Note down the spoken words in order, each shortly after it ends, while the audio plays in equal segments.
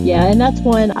Yeah, and that's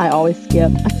one I always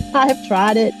skip. I've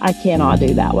tried it. I cannot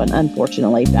do that one,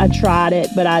 unfortunately. I tried it,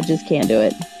 but I just can't do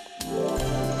it.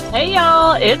 Hey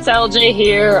y'all, it's LJ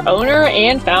here, owner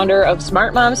and founder of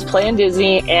Smart Moms Plan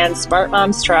Disney and Smart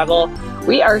Moms Travel.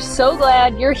 We are so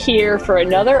glad you're here for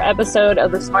another episode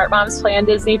of the Smart Moms Plan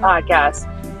Disney podcast.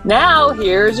 Now,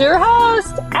 here's your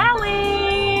host, Allie.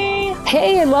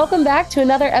 Hey, and welcome back to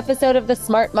another episode of the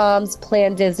Smart Moms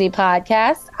Plan Disney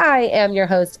podcast. I am your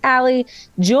host, Allie,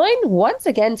 joined once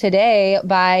again today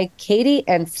by Katie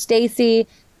and Stacy.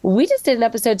 We just did an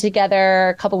episode together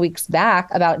a couple weeks back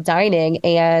about dining,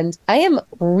 and I am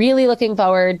really looking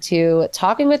forward to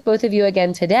talking with both of you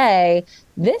again today,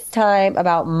 this time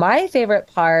about my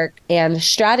favorite park and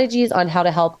strategies on how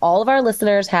to help all of our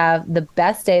listeners have the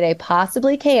best day they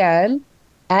possibly can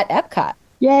at EPCOT.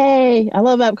 Yay! I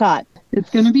love EPCOT. It's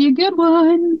going to be a good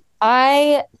one.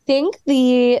 I think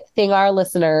the thing our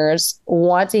listeners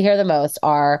want to hear the most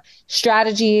are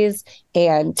strategies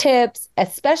and tips,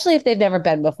 especially if they've never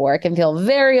been before. It can feel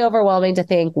very overwhelming to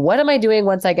think, what am I doing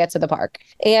once I get to the park?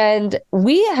 And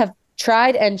we have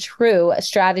tried and true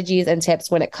strategies and tips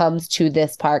when it comes to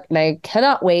this park, and I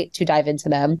cannot wait to dive into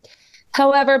them.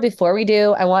 However, before we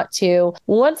do, I want to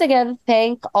once again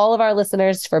thank all of our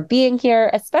listeners for being here,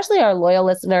 especially our loyal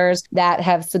listeners that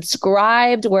have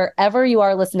subscribed wherever you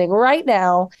are listening right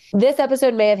now. This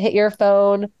episode may have hit your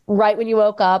phone right when you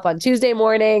woke up on Tuesday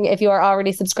morning if you are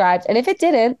already subscribed. And if it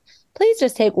didn't, please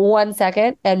just take 1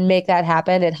 second and make that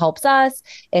happen. It helps us.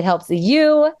 It helps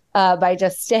you by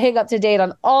just staying up to date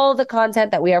on all the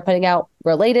content that we are putting out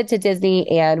related to Disney.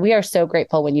 And we are so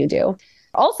grateful when you do.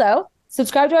 Also,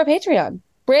 subscribe to our Patreon.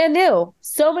 Brand new.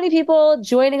 So many people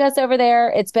joining us over there.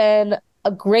 It's been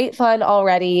a great fun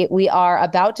already. We are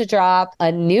about to drop a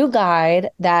new guide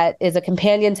that is a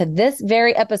companion to this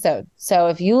very episode. So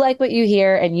if you like what you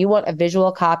hear and you want a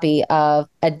visual copy of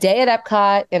a day at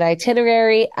EPCOT, an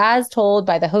itinerary as told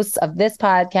by the hosts of this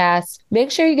podcast, make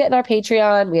sure you get in our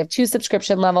Patreon. We have 2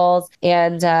 subscription levels,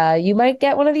 and you might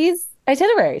get one of these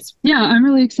itineraries. Yeah, I'm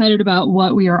really excited about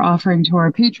what we are offering to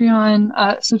our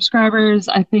Patreon subscribers.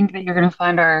 I think that you're going to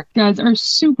find our guides are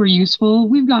super useful.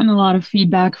 We've gotten a lot of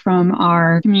feedback from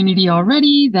our community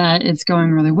already that it's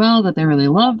going really well, that they really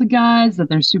love the guides, that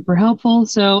they're super helpful.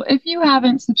 So if you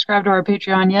haven't subscribed to our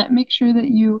Patreon yet, make sure that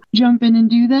you jump in and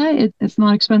do that. It's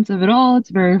not expensive at all. It's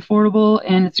very affordable,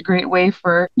 and it's a great way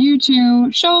for you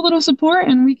to show a little support,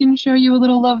 and we can show you a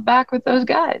little love back with those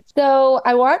guides. So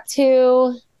I want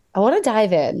to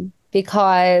dive in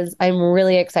because I'm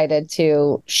really excited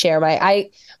to share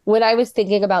when I was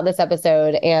thinking about this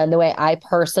episode and the way I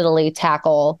personally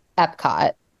tackle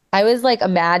EPCOT, I was like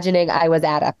imagining I was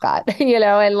at EPCOT,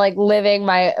 and like living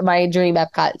my dream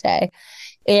EPCOT day.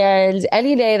 And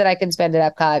any day that I can spend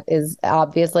at EPCOT is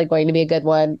obviously going to be a good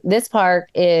one. This park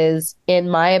is, in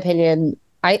my opinion,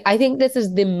 I think this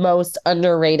is the most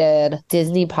underrated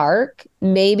Disney park,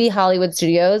 maybe Hollywood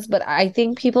Studios, but I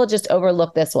think people just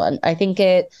overlook this one. I think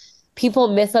people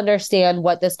misunderstand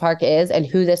what this park is and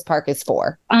who this park is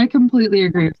for. I completely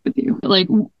agree with you. Like,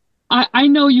 I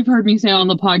know you've heard me say on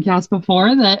the podcast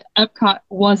before that EPCOT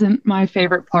wasn't my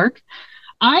favorite park.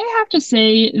 I have to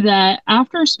say that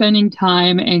after spending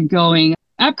time and going,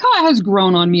 EPCOT has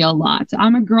grown on me a lot.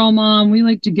 I'm a girl mom. We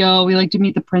like to go. We like to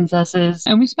meet the princesses.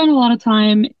 And we spend a lot of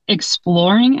time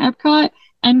exploring EPCOT.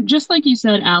 And just like you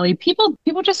said, Allie, people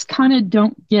just kind of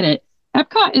don't get it.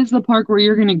 EPCOT is the park where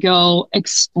you're going to go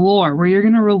explore, where you're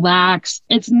going to relax.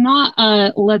 It's not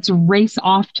a let's race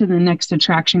off to the next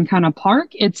attraction kind of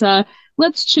park. It's a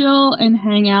let's chill and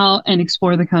hang out and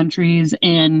explore the countries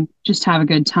and just have a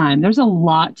good time. There's a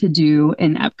lot to do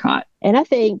in EPCOT. And I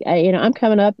think, I'm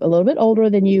coming up a little bit older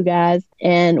than you guys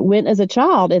and went as a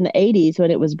child in the 80s when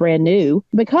it was brand new.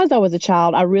 Because I was a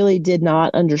child, I really did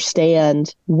not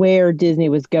understand where Disney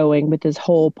was going with this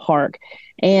whole park.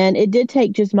 And it did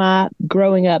take just my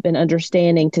growing up and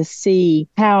understanding to see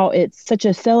how it's such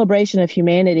a celebration of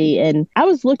humanity. And I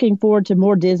was looking forward to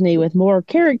more Disney with more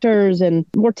characters and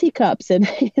more teacups. And,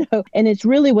 and it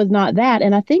really was not that.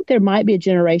 And I think there might be a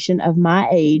generation of my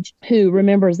age who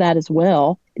remembers that as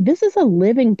well. This is a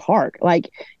living park. Like,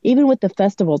 even with the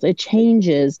festivals, it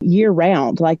changes year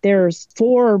round. Like, there's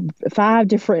 4, 5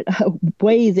 different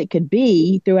ways it could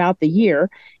be throughout the year.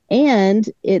 And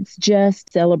it's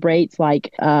just celebrates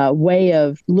like a way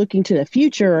of looking to the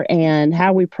future and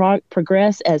how we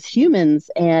progress as humans.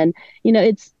 And,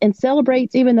 it's and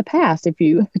celebrates even the past. If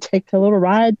you take a little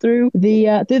ride through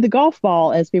the golf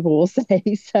ball, as people will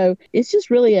say. So it's just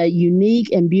really a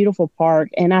unique and beautiful park.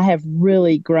 And I have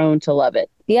really grown to love it.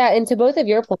 Yeah. And to both of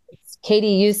your points, Katie,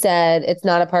 you said it's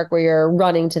not a park where you're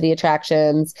running to the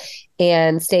attractions.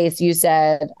 And Stace, you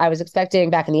said, I was expecting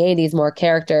back in the 80s more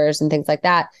characters and things like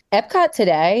that. Epcot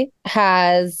today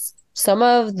has some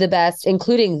of the best,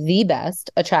 including the best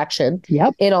attraction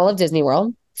in all of Disney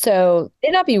World. So they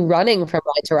may not be running from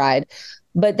ride to ride,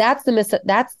 but that's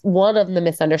one of the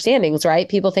misunderstandings, right?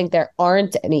 People think there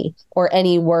aren't any or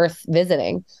any worth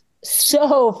visiting.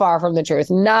 So far from the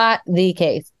truth. Not the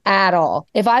case at all.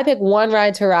 If I pick one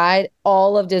ride to ride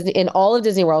all of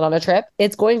Disney World on a trip,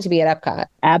 it's going to be at Epcot.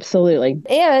 Absolutely.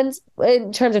 And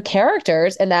in terms of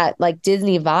characters and that like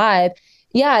Disney vibe,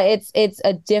 yeah, it's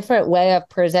a different way of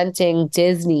presenting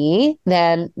Disney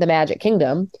than the Magic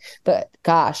Kingdom. But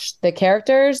gosh, the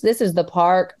characters, this is the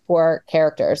park for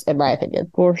characters, in my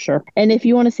opinion. For sure. And if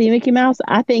you want to see Mickey Mouse,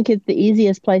 I think it's the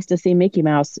easiest place to see Mickey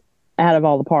Mouse out of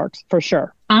all the parks, for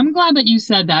sure. I'm glad that you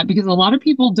said that because a lot of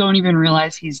people don't even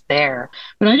realize he's there.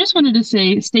 But I just wanted to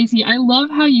say, Stacey, I love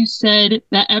how you said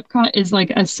that Epcot is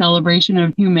like a celebration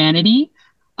of humanity.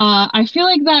 I feel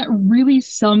like that really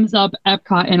sums up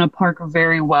Epcot in a park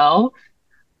very well.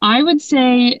 I would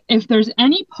say if there's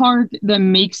any park that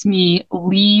makes me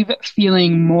leave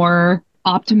feeling more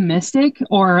optimistic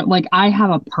or like I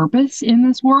have a purpose in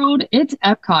this world, it's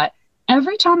Epcot.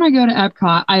 Every time I go to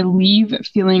Epcot, I leave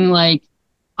feeling like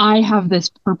I have this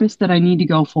purpose that I need to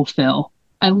go fulfill.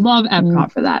 I love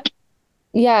Epcot for that.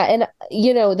 Yeah. And,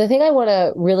 the thing I want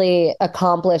to really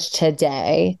accomplish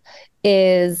today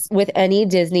is with any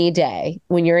Disney day,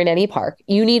 when you're in any park,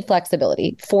 you need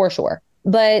flexibility for sure.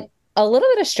 But a little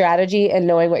bit of strategy and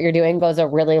knowing what you're doing goes a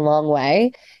really long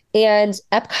way. And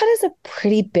Epcot is a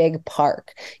pretty big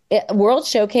park. World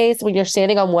Showcase, when you're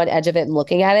standing on one edge of it and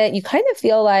looking at it, you kind of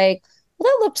feel like,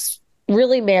 well, that looks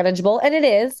really manageable. And it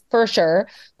is for sure.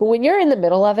 But when you're in the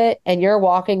middle of it and you're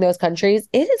walking those countries,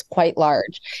 it is quite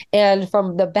large. And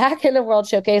from the back end of World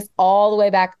Showcase all the way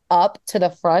back up to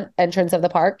the front entrance of the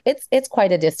park, it's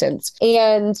quite a distance.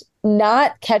 And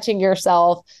not catching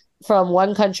yourself from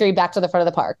one country back to the front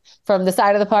of the park, from the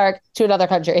side of the park to another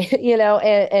country,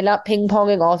 and not ping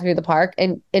ponging all through the park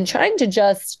and trying to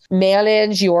just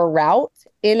manage your route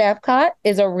in Epcot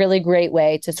is a really great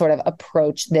way to sort of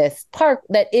approach this park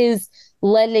that is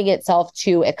lending itself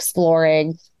to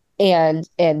exploring and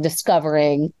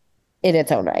discovering in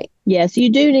its own right. Yes, you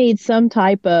do need some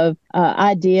type of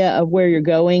idea of where you're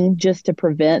going just to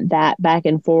prevent that back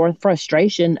and forth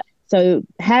frustration. So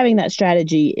having that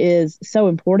strategy is so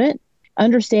important.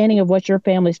 Understanding of what your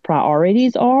family's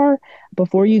priorities are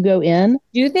before you go in.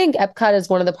 Do you think Epcot is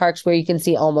one of the parks where you can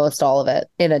see almost all of it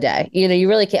in a day? You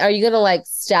really can't. Are you going to like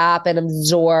stop and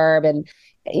absorb and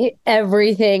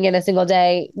everything in a single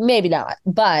day? Maybe not,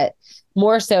 but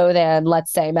more so than,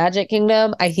 let's say, Magic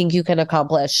Kingdom, I think you can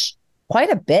accomplish quite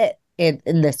a bit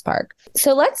in this park.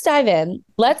 So let's dive in.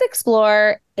 Let's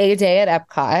explore a day at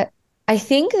Epcot. I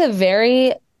think the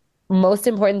very most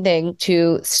important thing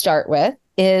to start with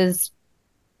is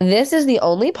this is the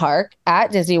only park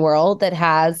at Disney World that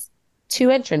has two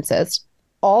entrances.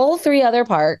 All three other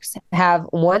parks have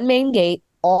one main gate.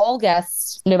 All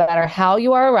guests, no matter how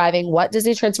you are arriving, what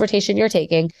Disney transportation you're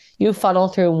taking, you funnel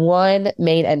through one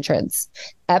main entrance.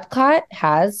 Epcot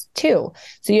has two.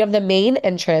 So you have the main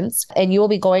entrance, and you will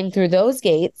be going through those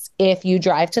gates if you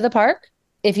drive to the park,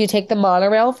 if you take the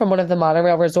monorail from one of the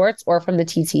monorail resorts or from the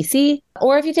TTC,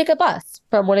 or if you take a bus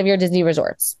from one of your Disney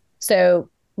resorts. So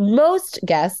most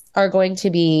guests are going to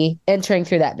be entering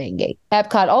through that main gate.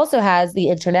 Epcot also has the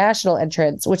international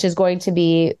entrance, which is going to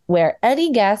be where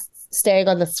any guests staying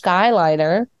on the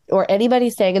Skyliner or anybody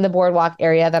staying in the boardwalk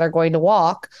area that are going to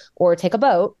walk or take a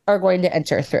boat are going to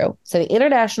enter through. So the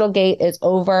international gate is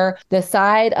over the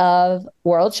side of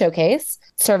World Showcase,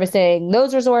 servicing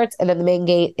those resorts, and then the main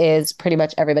gate is pretty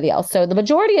much everybody else. So the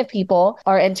majority of people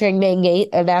are entering main gate,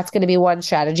 and that's going to be one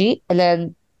strategy. And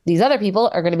then these other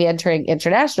people are going to be entering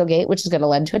international gate, which is going to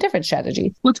lend to a different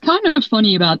strategy. What's kind of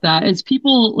funny about that is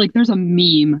people, like, there's a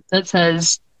meme that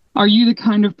says, are you the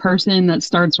kind of person that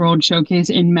starts World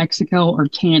Showcase in Mexico or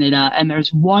Canada? And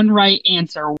there's one right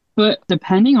answer. But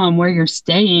depending on where you're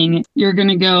staying, you're going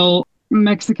to go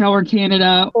Mexico or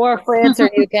Canada. Or France or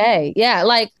UK. Yeah,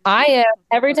 like I am.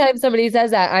 Every time somebody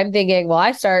says that, I'm thinking, well,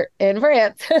 I start in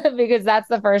France because that's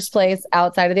the first place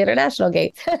outside of the international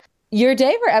gate. Your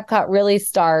day for Epcot really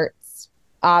starts,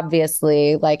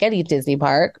 obviously, like any Disney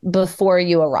park, before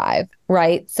you arrive,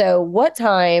 right? So what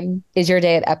time is your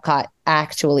day at Epcot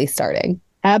actually starting?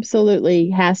 Absolutely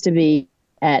has to be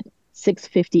at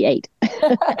 6:58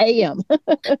 a.m.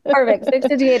 Perfect.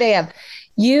 6:58 a.m.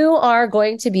 You are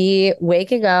going to be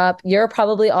waking up. You're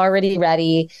probably already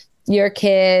ready your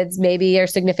kids, maybe your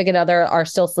significant other are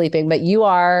still sleeping, but you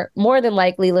are more than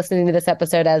likely listening to this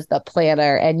episode as the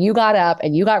planner, and you got up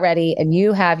and you got ready and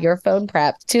you have your phone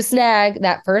prepped to snag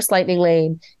that first lightning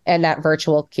lane and that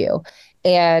virtual queue.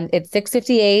 And it's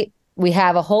 6:58. We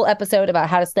have a whole episode about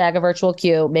how to snag a virtual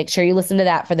queue. Make sure you listen to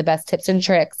that for the best tips and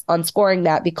tricks on scoring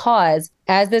that, because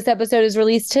as this episode is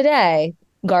released today,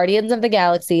 Guardians of the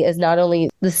Galaxy is not only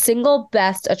the single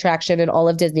best attraction in all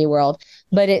of Disney World,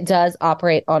 but it does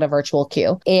operate on a virtual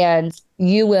queue. And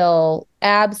you will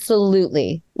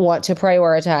absolutely want to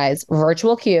prioritize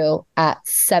virtual queue at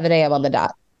 7 a.m. on the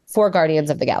dot for Guardians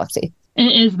of the Galaxy. It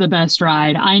is the best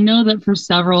ride. I know that for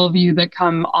several of you that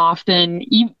come often,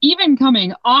 even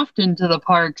coming often to the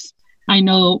parks, I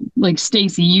know, like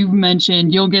Stacy, you've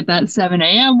mentioned you'll get that 7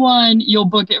 a.m. one, you'll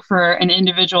book it for an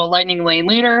individual lightning lane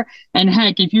later. And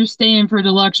heck, if you're staying for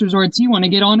deluxe resorts, you want to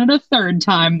get on it a third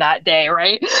time that day,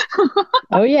 right?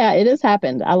 Oh, yeah, it has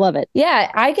happened. I love it.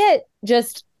 Yeah, I get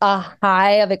just a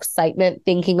high of excitement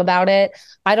thinking about it.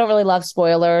 I don't really love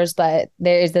spoilers, but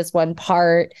there is this one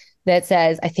part that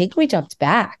says, I think we jumped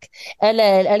back. And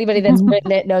then anybody that's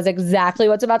written it knows exactly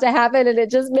what's about to happen. And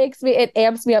it just it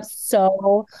amps me up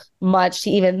so much to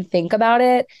even think about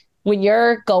it. When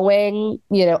you're going,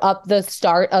 up the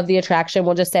start of the attraction,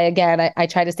 we'll just say again, I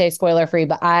try to stay spoiler free,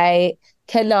 but I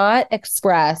cannot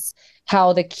express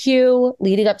how the queue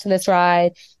leading up to this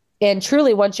ride, and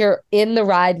truly once you're in the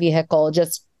ride vehicle,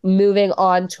 just moving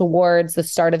on towards the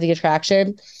start of the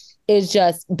attraction, is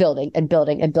just building and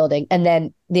building and building. And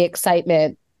then the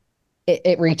excitement,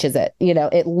 it reaches it,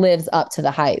 it lives up to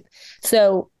the hype.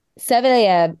 So 7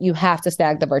 a.m., you have to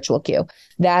snag the virtual queue.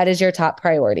 That is your top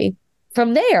priority.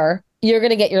 From there, you're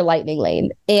going to get your lightning lane.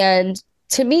 And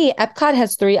to me, EPCOT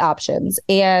has 3 options,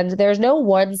 and there's no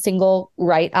one single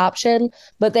right option,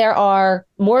 but there are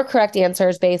more correct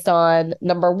answers based on,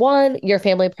 number 1, your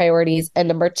family priorities, and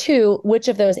number 2, which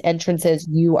of those entrances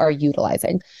you are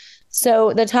utilizing.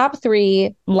 So the top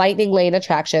 3 lightning lane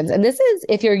attractions, and this is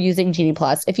if you're using Genie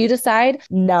Plus. If you decide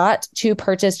not to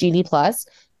purchase Genie Plus,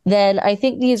 then I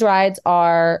think these rides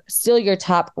are still your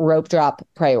top rope drop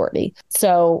priority.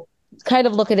 So kind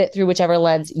of look at it through whichever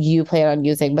lens you plan on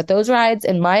using. But those rides,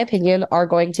 in my opinion, are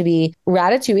going to be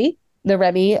Ratatouille, the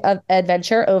Remy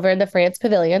adventure over in the France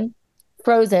Pavilion,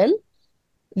 Frozen,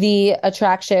 the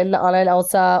attraction on an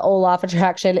Elsa Olaf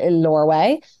attraction in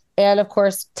Norway, and of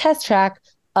course, Test Track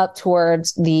up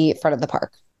towards the front of the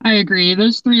park. I agree.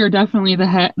 Those 3 are definitely the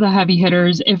heavy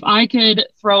hitters. If I could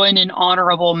throw in an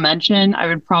honorable mention, I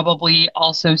would probably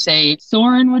also say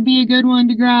Soarin' would be a good one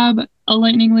to grab a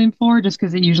lightning lane for, just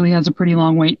because it usually has a pretty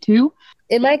long wait too.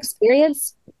 In my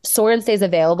experience, Soarin' stays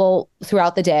available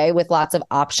throughout the day with lots of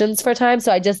options for time.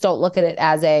 So I just don't look at it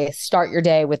as a start your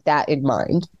day with that in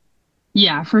mind.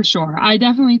 Yeah, for sure. I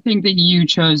definitely think that you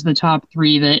chose the top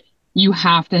 3 that you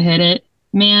have to hit it.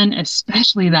 Man,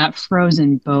 especially that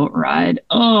Frozen boat ride.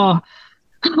 Oh,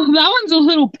 that one's a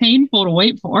little painful to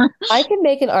wait for. I can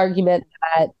make an argument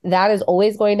that is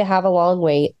always going to have a long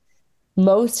wait.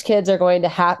 Most kids are going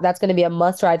to that's going to be a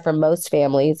must ride for most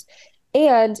families.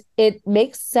 And it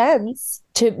makes sense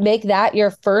to make that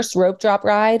your first rope drop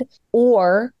ride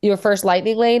or your first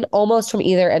lightning lane almost from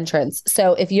either entrance.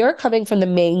 So if you're coming from the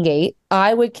main gate,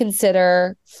 I would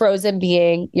consider Frozen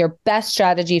being your best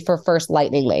strategy for first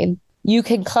lightning lane. You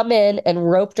can come in and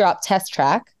rope drop Test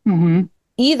Track. Mm-hmm.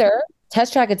 Either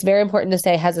Test Track, it's very important to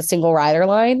say, has a single rider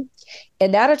line.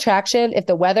 In that attraction, if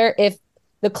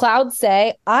the clouds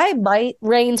say, I might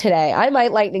rain today, I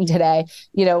might lightning today,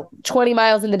 20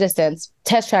 miles in the distance,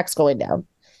 Test Track's going down.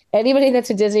 Anybody that's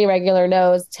a Disney regular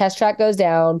knows Test Track goes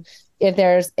down if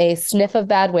there's a sniff of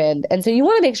bad wind. And so you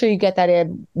want to make sure you get that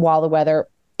in while the weather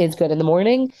is good in the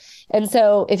morning. And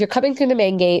so if you're coming through the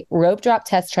main gate, rope drop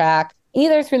Test Track,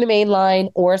 either through the main line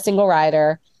or a single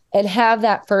rider, and have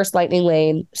that first lightning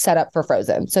lane set up for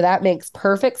Frozen. So that makes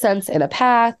perfect sense in a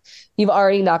path. You've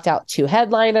already knocked out 2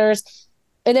 headliners.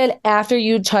 And then after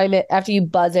you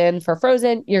buzz in for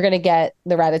Frozen, you're going to get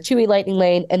the Ratatouille lightning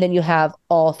lane, and then you have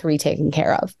all 3 taken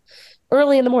care of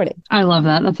early in the morning. I love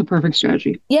that. That's a perfect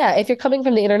strategy. Yeah. If you're coming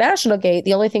from the international gate,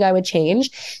 the only thing I would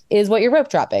change is what you're rope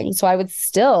dropping. So I would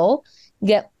still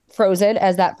get Frozen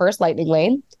as that first lightning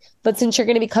lane. But since you're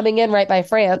going to be coming in right by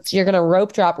France, you're going to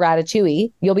rope drop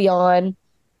Ratatouille. You'll be on,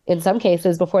 in some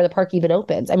cases, before the park even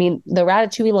opens. I mean, the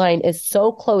Ratatouille line is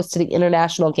so close to the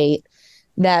international gate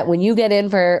that when you get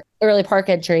in for early park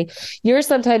entry, you're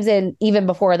sometimes in even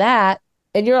before that,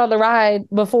 and you're on the ride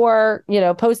before,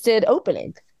 posted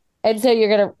opening. And so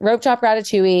you're going to rope drop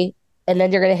Ratatouille, and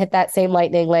then you're going to hit that same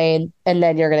lightning lane, and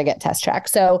then you're going to get Test Track.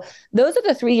 So those are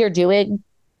the 3 you're doing.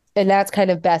 And that's kind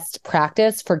of best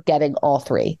practice for getting all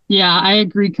three. Yeah, I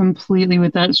agree completely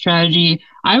with that strategy.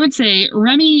 I would say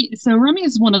Remy. So Remy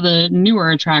is one of the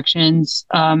newer attractions.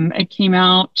 It came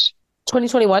out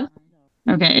 2021.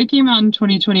 Okay, it came out in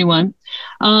 2021.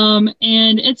 And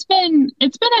it's been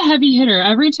a heavy hitter.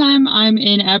 Every time I'm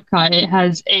in Epcot, it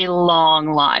has a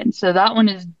long line. So that one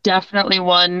is definitely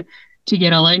one to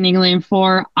get a lightning lane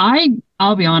for.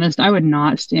 I'll be honest, I would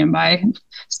not stand by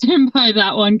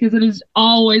that one because it is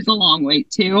always a long wait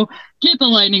to get the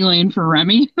lightning lane for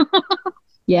Remy.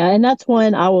 Yeah, and that's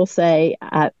one I will say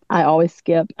I always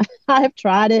skip. I have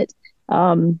tried it.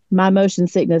 My motion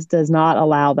sickness does not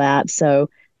allow that. So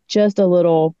just a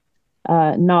little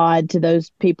nod to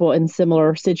those people in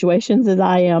similar situations as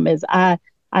I am is I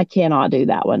cannot do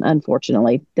that one,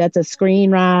 unfortunately. That's a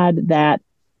screen ride that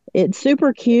it's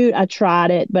super cute. I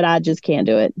tried it, but I just can't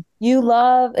do it.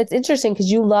 It's interesting because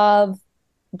you love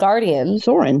Guardians.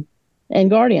 Soarin' and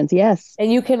Guardians, yes.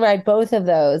 And you can ride both of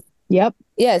those. Yep.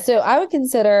 Yeah, so I would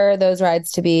consider those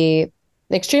rides to be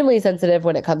extremely sensitive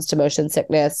when it comes to motion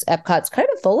sickness. Epcot's kind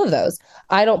of full of those.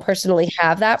 I don't personally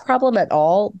have that problem at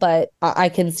all, but I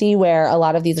can see where a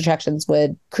lot of these attractions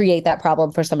would create that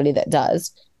problem for somebody that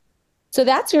does. So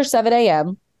that's your 7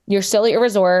 a.m. You're still at your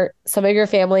resort. Some of your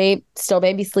family still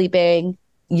may be sleeping.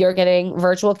 You're getting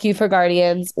virtual queue for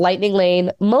Guardians, Lightning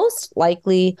Lane, most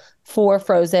likely for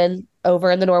Frozen over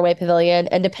in the Norway Pavilion.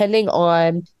 And depending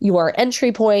on your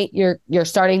entry point, you're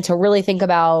starting to really think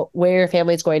about where your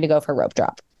family's going to go for rope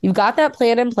drop. You've got that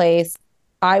plan in place.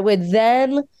 I would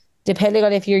then, depending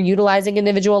on if you're utilizing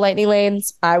individual lightning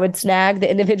lanes, I would snag the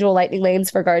individual lightning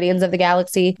lanes for Guardians of the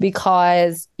Galaxy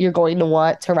because you're going to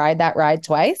want to ride that ride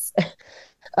twice.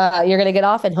 You're going to get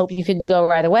off and hope you can go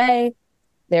right away.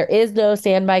 There is no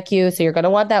standby queue, so you're going to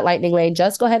want that lightning lane.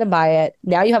 Just go ahead and buy it.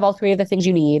 Now you have all three of the things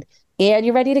you need, and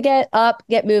you're ready to get up,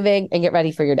 get moving, and get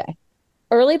ready for your day.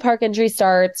 Early park entry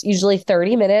starts usually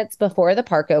 30 minutes before the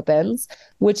park opens,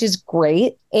 which is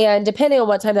great. And depending on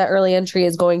what time that early entry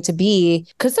is going to be,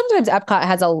 because sometimes Epcot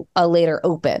has a later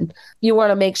open, you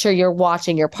want to make sure you're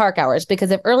watching your park hours, because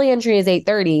if early entry is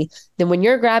 8:30, then when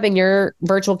you're grabbing your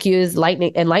virtual queues,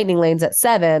 lightning lanes at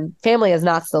 7, family is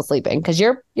not still sleeping because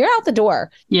you're out the door.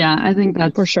 Yeah, I think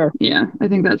that's for sure. Yeah, I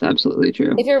think that's absolutely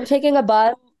true. If you're taking a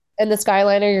bus and the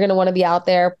Skyliner, you're going to want to be out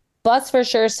there. Bus for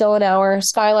sure, still an hour.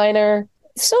 Skyliner,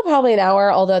 still probably an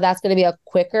hour, although that's going to be a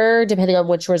quicker depending on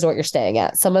which resort you're staying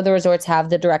at. Some of the resorts have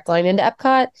the direct line into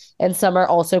Epcot, and some are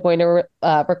also going to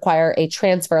require a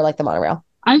transfer like the monorail.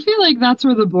 I feel like that's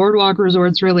where the boardwalk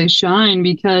resorts really shine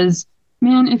because,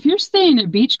 man, if you're staying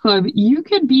at Beach Club, you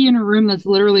could be in a room that's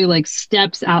literally like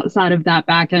steps outside of that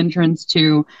back entrance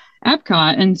to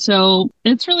Epcot. And so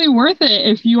it's really worth it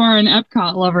if you are an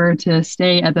Epcot lover to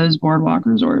stay at those boardwalk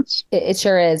resorts. It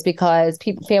sure is, because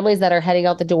families that are heading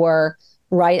out the door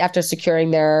right after securing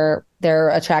their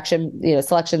attraction,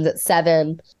 selections at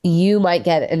 7, you might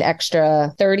get an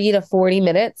extra 30 to 40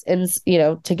 minutes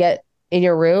to get in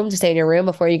your room, to stay in your room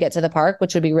before you get to the park,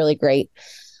 which would be really great.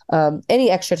 Any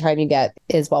extra time you get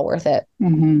is well worth it.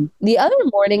 Mm-hmm. The other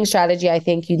morning strategy I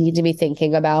think you need to be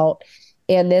thinking about,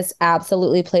 and this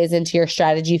absolutely plays into your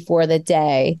strategy for the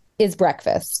day, is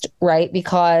breakfast, right?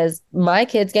 Because my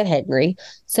kids get hangry.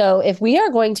 So if we are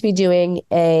going to be doing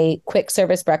a quick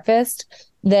service breakfast,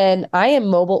 then I am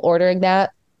mobile ordering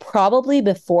that probably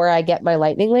before I get my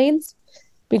lightning lanes,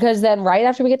 because then right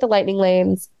after we get the lightning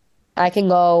lanes, I can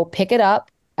go pick it up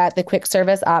at the quick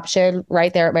service option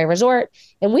right there at my resort.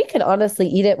 And we can honestly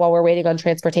eat it while we're waiting on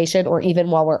transportation, or even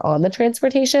while we're on the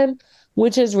transportation,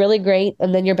 which is really great.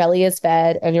 And then your belly is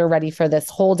fed and you're ready for this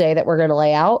whole day that we're going to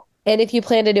lay out. And if you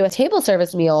plan to do a table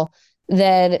service meal,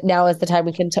 then now is the time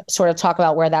we can sort of talk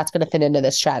about where that's going to fit into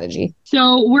this strategy.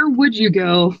 So where would you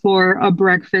go for a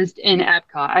breakfast in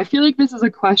Epcot? I feel like this is a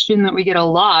question that we get a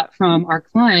lot from our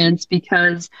clients,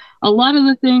 because a lot of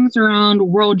the things around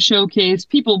World Showcase,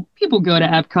 people go to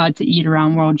Epcot to eat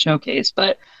around World Showcase,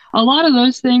 but a lot of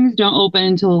those things don't open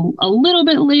until a little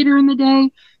bit later in the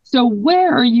day. So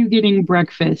where are you getting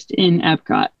breakfast in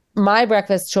Epcot? My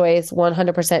breakfast choice,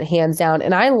 100% hands down.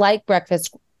 And I like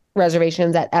breakfast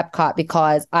reservations at Epcot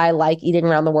because I like eating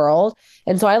around the world.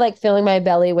 And so I like filling my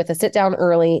belly with a sit down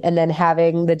early and then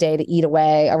having the day to eat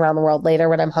away around the world later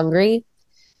when I'm hungry.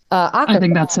 I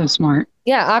think that's so smart.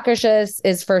 Yeah, Akershus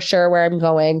is for sure where I'm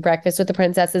going. Breakfast with the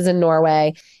Princesses in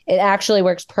Norway. It actually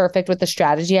works perfect with the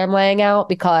strategy I'm laying out,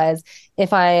 because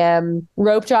if I am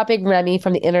rope dropping Remy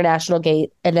from the international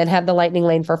gate and then have the lightning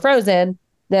lane for Frozen,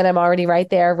 then I'm already right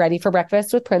there ready for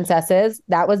breakfast with Princesses.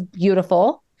 That was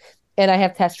beautiful. And I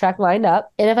have Test Track lined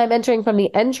up. And if I'm entering from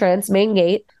the entrance, main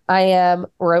gate, I am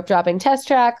rope dropping Test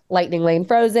Track, lightning lane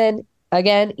Frozen,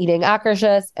 again, eating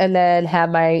acaricious, and then have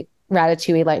my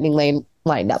ratatouille lightning lane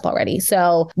lined up already.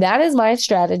 So that is my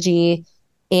strategy.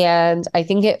 And I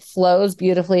think it flows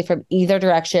beautifully from either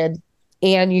direction.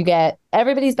 And you get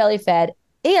everybody's belly fed.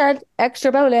 And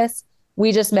extra bonus,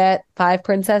 we just met 5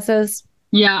 princesses.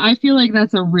 Yeah, I feel like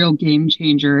that's a real game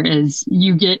changer is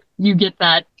you get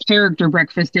that character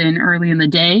breakfast in early in the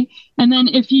day. And then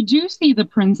if you do see the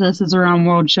princesses around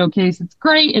World Showcase, it's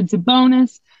great, it's a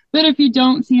bonus. But if you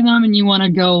don't see them and you want to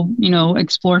go,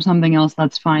 explore something else,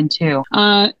 that's fine too.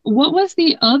 What was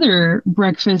the other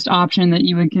breakfast option that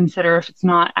you would consider if it's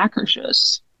not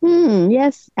acaricious?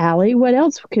 Yes, Allie. What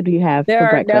else could you have for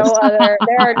breakfast? There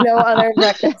are no other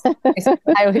breakfasts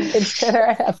I would consider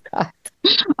at Epcot.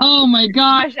 Oh my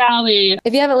gosh, Allie.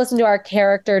 If you haven't listened to our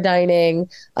character dining,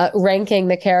 ranking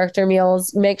the character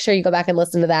meals, make sure you go back and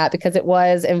listen to that because it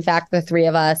was, in fact, the 3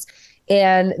 of us.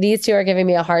 And these 2 are giving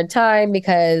me a hard time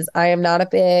because I am not a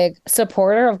big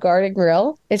supporter of Garden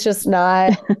Grill. It's just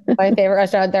not my favorite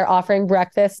restaurant. They're offering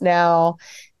breakfast now,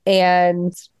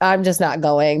 and I'm just not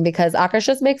going because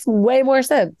acaricious makes way more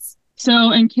sense.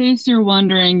 So in case you're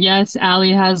wondering, yes,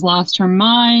 Allie has lost her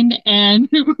mind and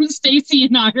Stacy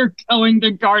and I are going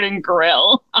to Garden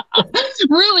Grill.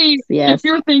 Really, yes. If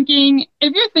you're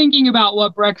thinking about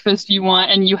what breakfast you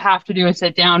want and you have to do a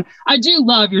sit down, I do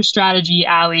love your strategy,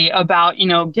 Allie, about,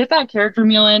 get that character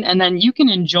meal in and then you can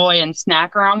enjoy and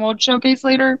snack around World Showcase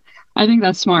later. I think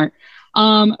that's smart.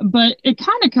 But it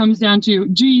kind of comes down to,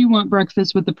 do you want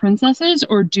breakfast with the princesses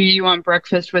or do you want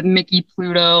breakfast with Mickey,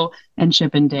 Pluto, and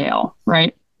Chip and Dale,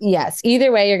 right? Yes.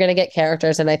 Either way, you're going to get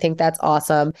characters. And I think that's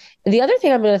awesome. The other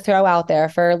thing I'm going to throw out there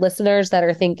for listeners that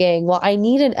are thinking, well, I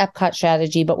need an Epcot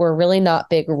strategy, but we're really not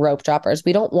big rope droppers.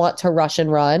 We don't want to rush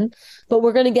and run, but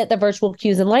we're going to get the virtual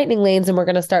queues and lightning lanes and we're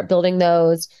going to start building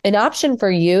those. An option for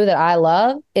you that I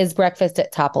love is breakfast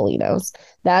at Topolino's.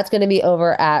 That's going to be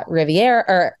over at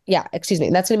Riviera, that's going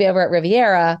to be over at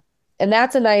Riviera. And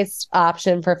that's a nice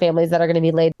option for families that are going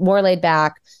to be more laid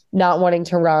back, not wanting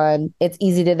to run. It's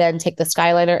easy to then take the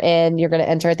Skyliner in. You're going to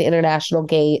enter at the International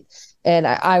Gate. And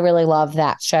I really love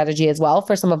that strategy as well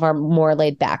for some of our more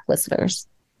laid back listeners.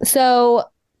 So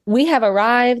we have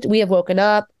arrived. We have woken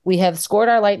up. We have scored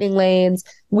our lightning lanes.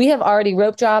 We have already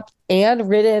rope dropped and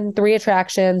ridden 3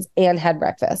 attractions and had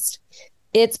breakfast.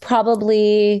 It's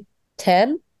probably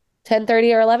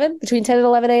 10:30 or 11, between 10 and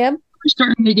 11 a.m. We're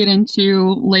starting to get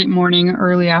into late morning,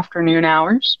 early afternoon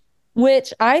hours.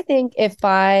 Which I think if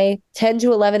by 10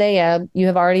 to 11 a.m. you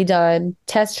have already done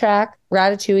Test Track,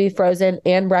 Ratatouille, Frozen,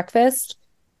 and breakfast,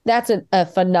 that's a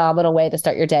phenomenal way to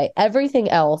start your day. Everything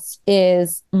else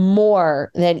is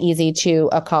more than easy to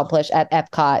accomplish at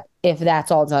Epcot if that's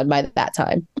all done by that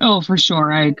time. Oh, for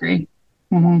sure. I agree.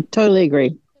 Mm-hmm. Totally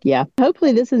agree. Yeah.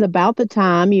 Hopefully this is about the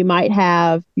time you might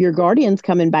have your Guardians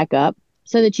coming back up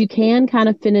so that you can kind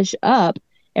of finish up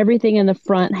everything in the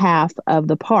front half of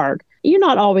the park. You're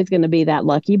not always going to be that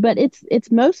lucky, but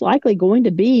it's most likely going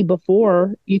to be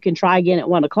before you can try again at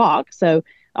 1:00. So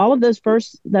all of the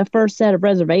first set of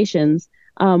reservations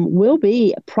will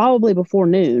be probably before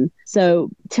noon. So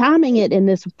timing it in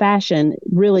this fashion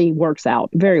really works out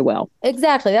very well.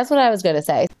 Exactly. That's what I was going to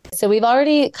say. So we've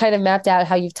already kind of mapped out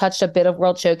how you've touched a bit of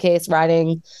World Showcase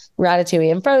riding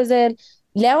Ratatouille and Frozen.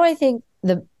 Now I think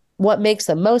what makes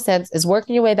the most sense is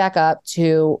working your way back up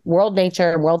to World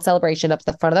Nature and World Celebration up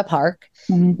to the front of the park.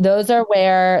 Mm-hmm. Those are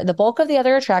where the bulk of the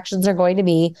other attractions are going to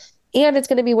be. And it's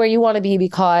going to be where you want to be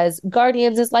because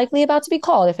Guardians is likely about to be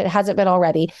called if it hasn't been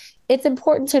already. It's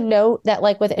important to note that,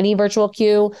 like with any virtual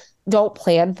queue, don't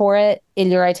plan for it in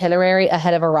your itinerary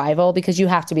ahead of arrival because you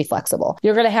have to be flexible.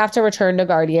 You're going to have to return to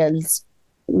Guardians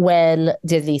when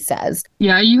Disney says.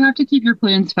 Yeah, you have to keep your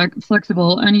plans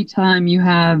flexible anytime you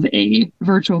have a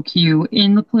virtual queue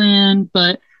in the plan,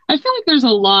 but I feel like there's a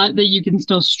lot that you can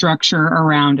still structure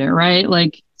around it, right?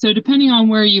 Like, so depending on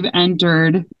where you've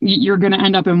entered, you're going to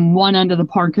end up in one end of the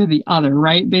park or the other,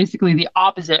 right? Basically the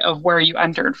opposite of where you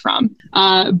entered from.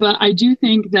 But I do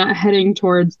think that heading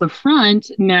towards the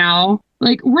front now,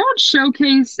 like World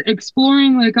Showcase,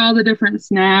 exploring like all the different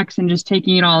snacks and just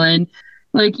taking it all in,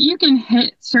 like you can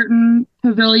hit certain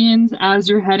pavilions as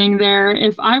you're heading there.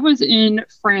 If I was in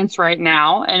France right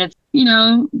now and it's,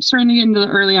 starting to get into the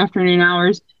early afternoon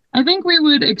hours, I think we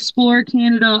would explore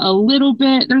Canada a little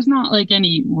bit. There's not like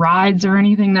any rides or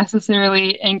anything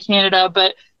necessarily in Canada,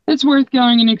 but it's worth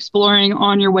going and exploring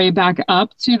on your way back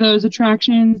up to those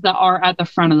attractions that are at the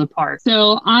front of the park.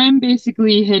 So I'm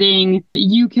basically hitting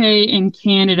UK and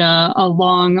Canada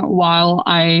along while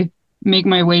I make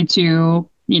my way to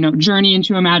Journey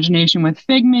into Imagination with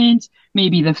Figment,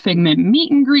 maybe the Figment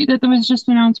meet and greet that was just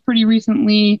announced pretty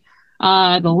recently.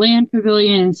 the land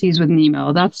pavilion, and Seas with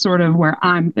Nemo. That's sort of where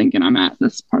I'm thinking I'm at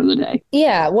this part of the day.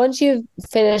 Yeah, once you've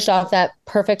finished off that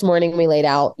perfect morning we laid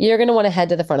out, you're going to want to head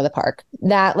to the front of the park.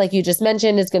 That, like you just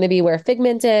mentioned, is going to be where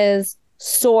Figment is,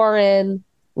 Soarin',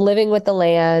 Living with the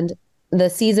Land, the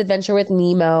Seas Adventure with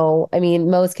Nemo. I mean,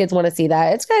 most kids want to see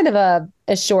that. It's kind of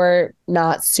a short,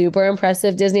 not super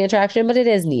impressive Disney attraction, but it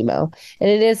is Nemo and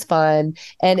it is fun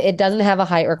and it doesn't have a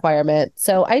height requirement.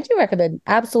 So I do recommend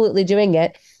absolutely doing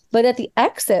it. But at the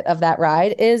exit of that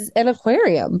ride is an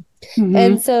aquarium. Mm-hmm.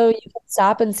 And so you can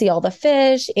stop and see all the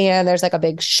fish, and there's like a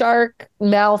big shark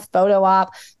mouth photo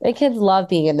op. And kids love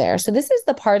being in there. So this is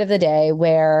the part of the day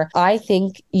where I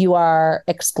think you are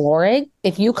exploring.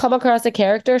 If you come across a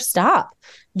character, stop.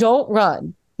 Don't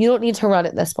run. You don't need to run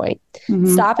at this point. Mm-hmm.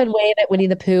 Stop and wave at Winnie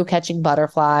the Pooh catching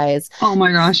butterflies. Oh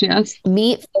my gosh, yes.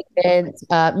 Meet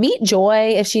Figment, meet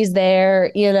Joy if she's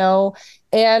there, you know,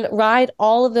 and ride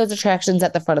all of those attractions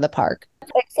at the front of the park,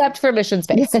 except for Mission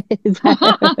Space.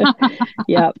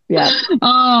 Yep.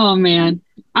 Oh man.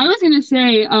 I was gonna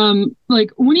say,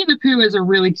 like Winnie the Pooh is a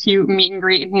really cute meet and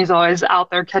greet, and he's always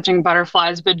out there catching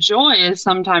butterflies, but Joy is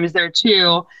sometimes there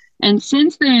too. And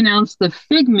since they announced the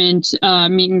Figment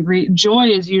meet and greet, Joy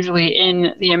is usually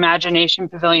in the Imagination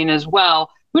Pavilion as well,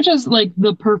 which is like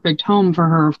the perfect home for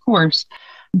her, of course.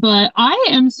 But I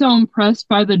am so impressed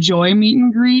by the Joy meet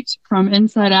and greet from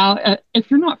Inside Out. If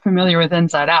you're not familiar with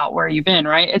Inside Out, where you've been,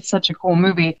 right? It's such a cool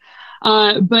movie.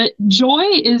 But Joy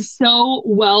is so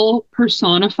well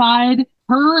personified.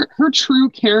 Her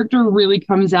true character really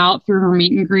comes out through her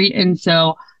meet and greet. And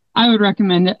so I would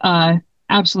recommend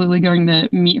absolutely going to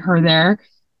meet her there.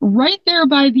 Right there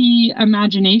by the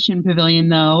Imagination Pavilion,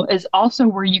 though, is also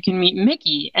where you can meet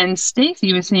Mickey. And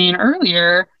Stacy was saying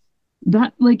earlier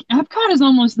that like EPCOT is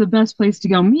almost the best place to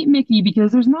go meet Mickey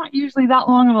because there's not usually that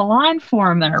long of a line for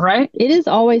him there, right? It is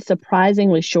always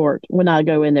surprisingly short when I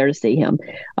go in there to see him.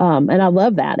 And I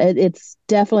love that. It's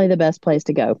definitely the best place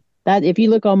to go. That if you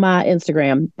look on my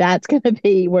Instagram, that's going to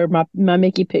be where my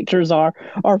Mickey pictures are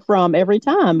from every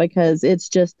time because it's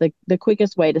just the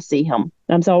quickest way to see him.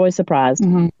 I'm always surprised.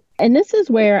 Mm-hmm. And this is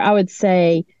where I would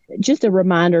say just a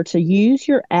reminder to use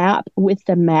your app with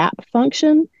the map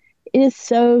function. It is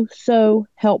so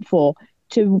helpful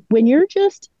to when you're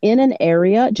just in an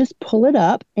area, just pull it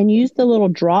up and use the little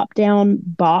drop down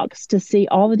box to see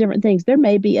all the different things. There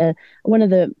may be one of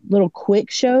the little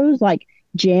quick shows like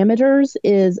Jameters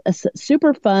is a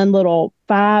super fun little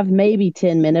 5, maybe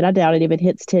 10 minute. I doubt it if it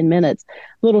hits 10 minutes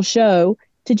little show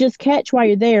to just catch while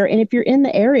you're there. And if you're in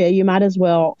the area, you might as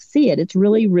well see it. It's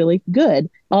really, really good.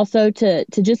 Also to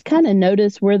just kind of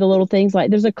notice where the little things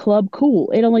like there's a Club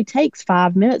Cool. It only takes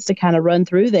 5 minutes to kind of run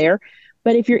through there.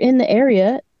 But if you're in the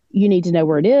area, you need to know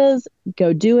where it is.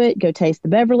 Go do it. Go taste the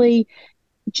Beverly.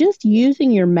 Just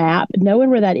using your map,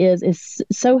 knowing where that is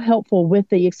so helpful with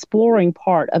the exploring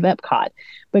part of EPCOT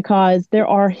because there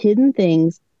are hidden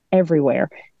things everywhere.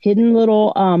 Hidden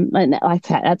little, and like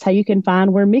that's how you can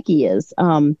find where Mickey is.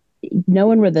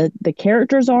 Knowing where the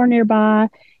characters are nearby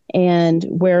and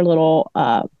where little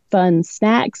fun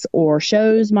snacks or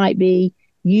shows might be.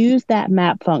 Use that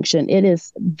map function. It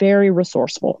is very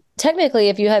resourceful. Technically,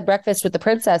 if you had breakfast with the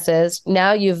princesses,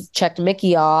 now you've checked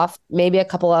Mickey off, maybe a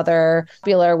couple other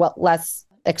popular, less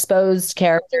exposed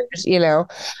characters, you know,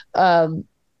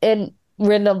 and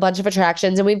ridden a bunch of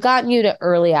attractions, and we've gotten you to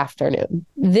early afternoon.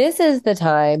 This is the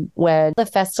time when the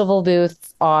festival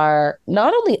booths are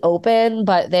not only open,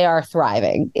 but they are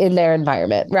thriving in their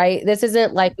environment, right? This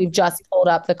isn't like we've just pulled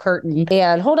up the curtain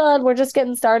and hold on, we're just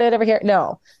getting started over here.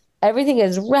 No. Everything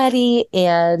is ready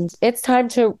and it's time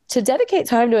to dedicate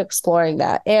time to exploring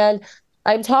that. And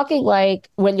I'm talking like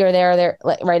when you're there,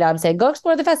 like right now I'm saying, go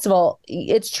explore the festival.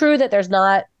 It's true that there's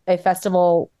not a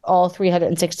festival all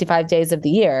 365 days of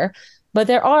the year, but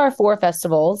there are 4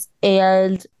 festivals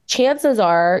and chances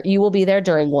are you will be there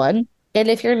during one. And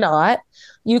if you're not,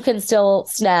 you can still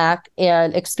snack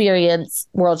and experience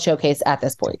World Showcase at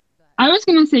this point. I was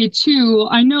going to say too,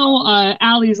 I know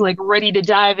Allie's like ready to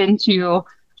dive into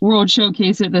World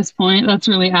Showcase at this point. That's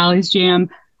really Allie's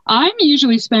jam. I'm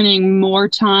usually spending more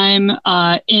time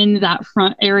in that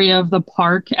front area of the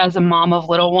park as a mom of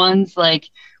little ones. Like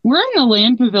we're in the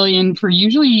land pavilion for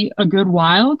usually a good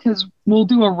while because we'll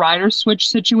do a rider switch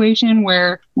situation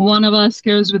where one of us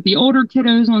goes with the older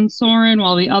kiddos on Soarin'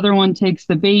 while the other one takes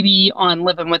the baby on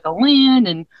Living with the Land,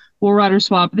 and we'll rider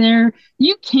swap there.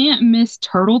 You can't miss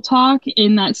Turtle Talk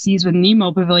in that Seas with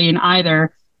Nemo pavilion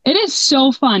either. It is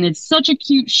so fun. It's such a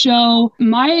cute show.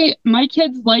 My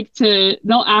kids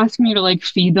they'll ask me to like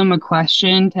feed them a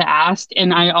question to ask.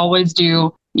 And I always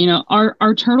do, you know,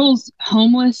 are turtles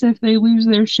homeless if they lose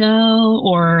their shell?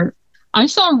 Or I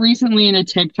saw recently in a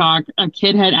TikTok, a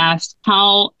kid had asked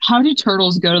how do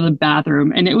turtles go to the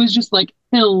bathroom? And it was just like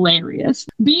hilarious.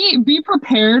 Be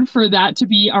prepared for that to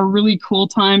be a really cool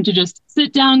time to just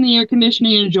sit down in the air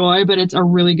conditioning and enjoy, but it's a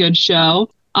really good show.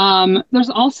 There's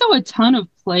also a ton of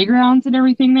playgrounds and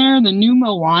everything there. The new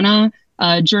Moana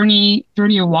Journey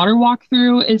of Water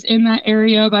walkthrough is in that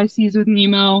area by Seas with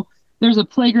Nemo. There's a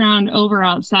playground over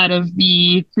outside of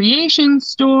the Creation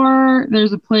store.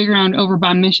 There's a playground over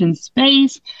by Mission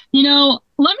Space. You know,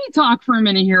 let me talk for a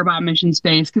minute here about Mission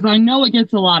Space because I know it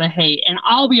gets a lot of hate. And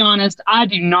I'll be honest, I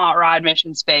do not ride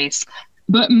Mission Space.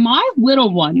 But my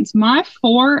little ones, my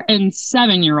 4 and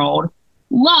 7-year-old,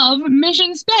 love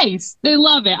Mission Space. They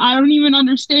love it. I don't even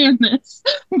understand this,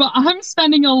 but I'm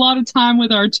spending a lot of time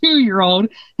with our 2-year-old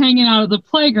hanging out at the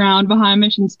playground behind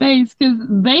Mission Space because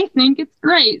they think it's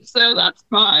great. So that's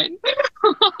fine.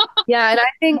 Yeah, and I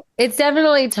think it's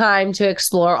definitely time to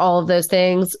explore all of those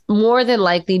things more than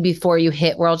likely before you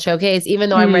hit World Showcase. Even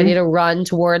though I'm ready to run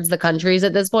towards the countries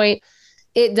at this point,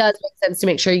 it does make sense to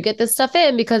make sure you get this stuff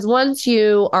in, because once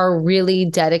you are really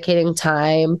dedicating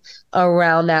time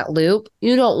around that loop,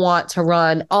 you don't want to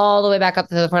run all the way back up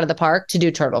to the front of the park to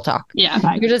do Turtle Talk. Yeah.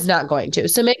 You're just not going to.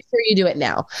 So make sure you do it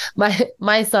now.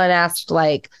 My son asked,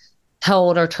 like, how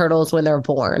old are turtles when they're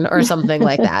born or something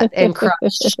like that. And Crush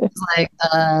was like,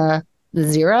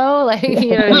 0? Like,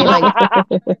 you know what I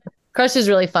mean? Like, Crush is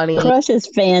really funny. Crush is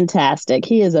fantastic.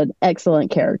 He is an excellent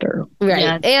character. Right.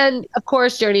 Yes. And of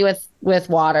course, Journey of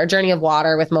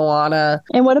Water with Moana.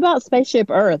 And what about Spaceship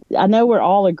Earth? I know we're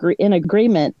all in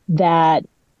agreement that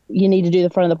you need to do the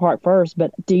front of the park first,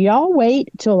 but do y'all wait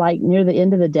till like near the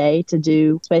end of the day to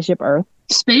do Spaceship Earth?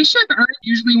 Spaceship Earth is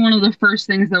usually one of the first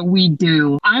things that we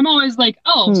do. I'm always like,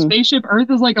 Spaceship Earth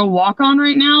is like a walk-on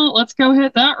right now. Let's go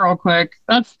hit that real quick.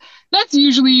 That's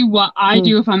usually what I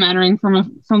do if I'm entering from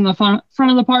the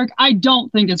front of the park. I don't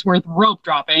think it's worth rope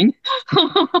dropping.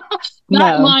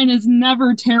 That line is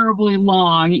never terribly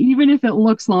long. Even if it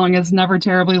looks long, it's never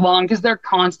terribly long because they're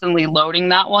constantly loading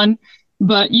that one.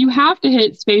 But you have to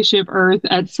hit Spaceship Earth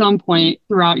at some point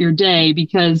throughout your day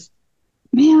because,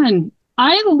 man,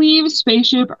 I leave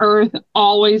Spaceship Earth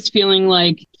always feeling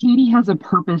like Katie has a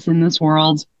purpose in this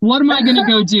world. What am I going to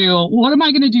go do? What am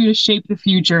I going to do to shape the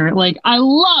future? Like, I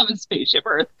love Spaceship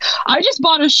Earth. I just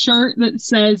bought a shirt that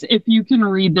says, if you can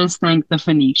read this, thank the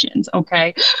Phoenicians.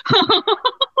 Okay.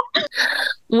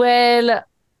 When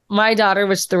my daughter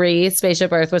was 3,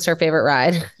 Spaceship Earth was her favorite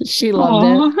ride. She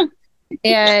loved it.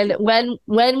 And when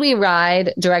we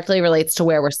ride directly relates to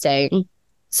where we're staying.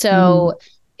 So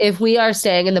if we are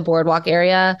staying in the boardwalk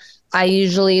area, I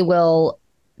usually will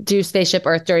do Spaceship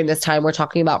Earth during this time we're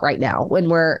talking about right now, when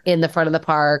we're in the front of the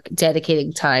park,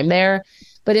 dedicating time there.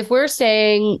 But if we're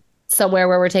staying somewhere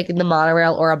where we're taking the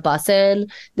monorail or a bus in,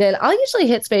 then I'll usually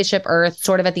hit Spaceship Earth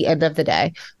sort of at the end of the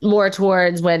day, more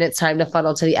towards when it's time to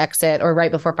funnel to the exit or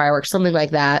right before fireworks, something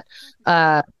like that.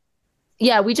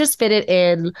 Yeah, we just fit it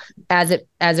in as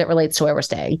it relates to where we're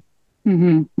staying.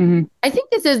 I think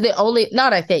this is the only,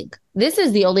 this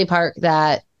is the only park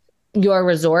that your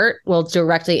resort will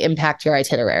directly impact your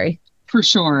itinerary. For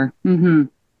sure.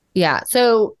 Yeah.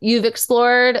 So you've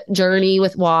explored Journey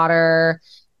with Water.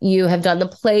 You have done the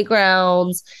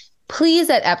playgrounds. Please,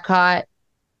 at Epcot,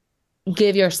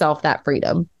 give yourself that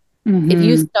freedom. If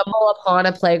you stumble upon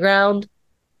a playground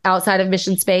outside of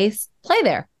Mission Space, play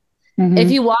there.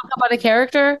 If you walk up on a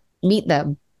character, meet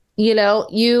them. You know,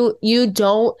 you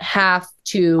don't have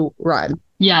to run.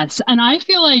 Yes. And I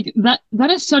feel like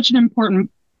that is such an important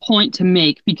point to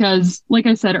make because, like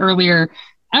I said earlier,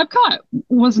 Epcot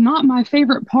was not my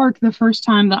favorite park the first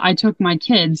time that I took my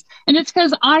kids. And it's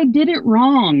because I did it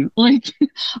wrong. Like,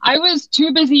 I was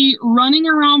too busy running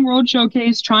around World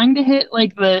Showcase trying to hit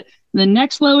like the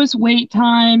next lowest wait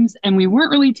times, and we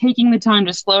weren't really taking the time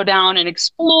to slow down and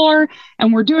explore,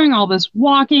 and we're doing all this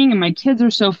walking, and my kids are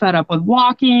so fed up with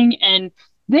walking, and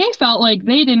they felt like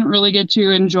they didn't really get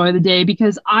to enjoy the day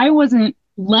because I wasn't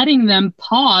letting them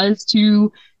pause to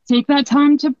take that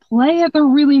time to play at the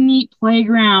really neat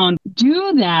playground.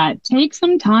 Do that. Take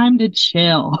some time to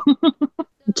chill.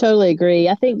 Totally agree.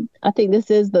 I think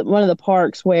this is one of the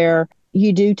parks where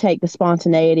you do take the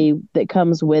spontaneity that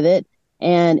comes with it.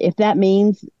 And if that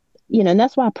means, and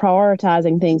that's why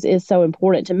prioritizing things is so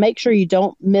important, to make sure you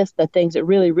don't miss the things that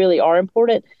really, really are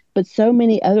important. But so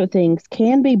many other things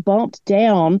can be bumped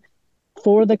down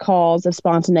for the cause of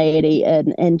spontaneity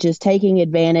and just taking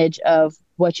advantage of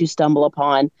what you stumble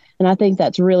upon. And I think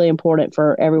that's really important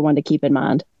for everyone to keep in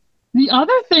mind. The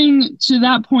other thing to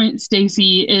that point,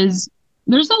 Stacy, is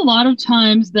there's a lot of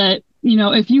times that,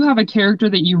 if you have a character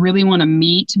that you really want to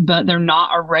meet, but they're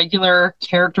not a regular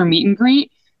character meet and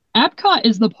greet, Epcot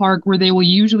is the park where they will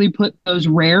usually put those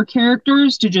rare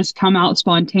characters to just come out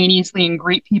spontaneously and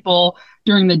greet people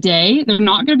during the day. They're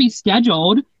not going to be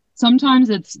scheduled. Sometimes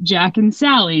it's Jack and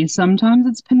Sally. Sometimes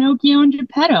it's Pinocchio and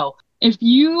Geppetto. If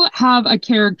you have a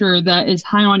character that is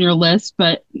high on your list,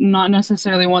 but not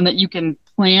necessarily one that you can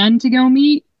plan to go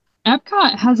meet,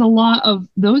 Epcot has a lot of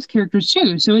those characters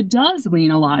too. So it does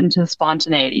lean a lot into the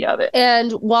spontaneity of it.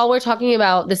 And while we're talking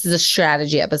about, this is a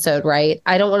strategy episode, right?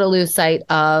 I don't want to lose sight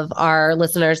of our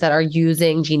listeners that are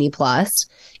using Genie Plus.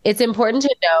 It's important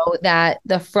to know that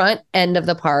the front end of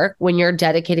the park, when you're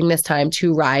dedicating this time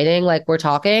to riding, like we're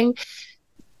talking,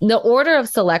 the order of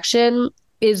selection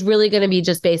is really going to be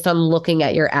just based on looking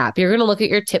at your app. You're going to look at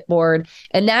your tip board,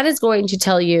 and that is going to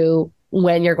tell you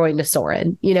when you're going to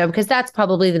Soarin', because that's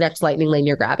probably the next lightning lane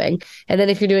you're grabbing. And then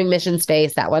if you're doing Mission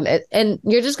Space, that one, and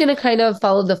you're just going to kind of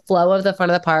follow the flow of the front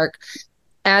of the park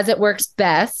as it works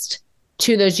best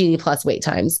to those Genie Plus wait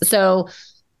times. So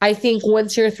I think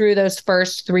once you're through those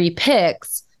first 3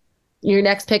 picks, your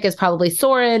next pick is probably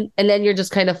Soarin', and then you're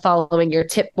just kind of following your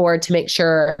tip board to make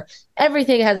sure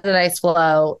everything has a nice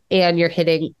flow and you're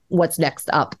hitting what's next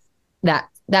up that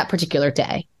particular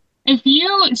day.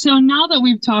 So now that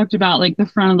we've talked about like the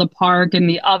front of the park and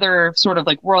the other sort of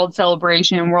like world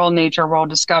celebration, world nature, world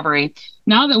discovery,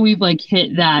 now that we've like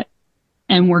hit that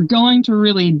and we're going to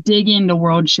really dig into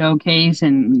World Showcase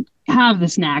and have the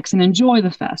snacks and enjoy the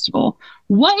festival,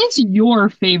 what is your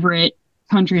favorite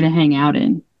country to hang out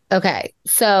in? Okay.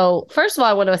 So first of all,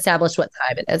 I want to establish what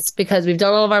time it is because we've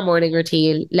done all of our morning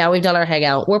routine. Now we've done our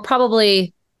hangout. We're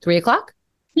probably 3:00.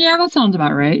 Yeah, that sounds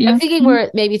about right. Yeah. I'm thinking we're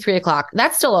at maybe 3:00.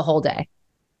 That's still a whole day.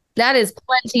 That is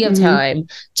plenty of time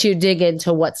to dig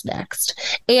into what's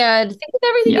next and think of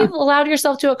everything you've allowed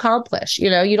yourself to accomplish. You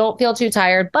don't feel too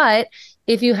tired, but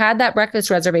if you had that breakfast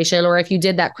reservation or if you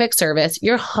did that quick service,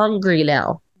 you're hungry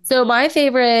now. So my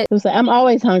favorite. I'm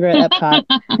always hungry at Epcot.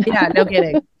 Yeah, no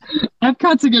kidding.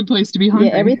 Epcot's a good place to be hungry.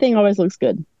 Yeah, everything always looks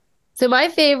good. So my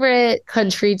favorite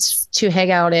countries to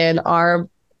hang out in are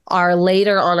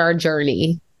later on our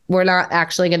journey. We're not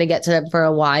actually going to get to them for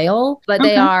a while, but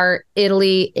they are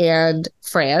Italy and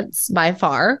France by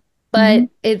far. But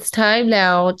it's time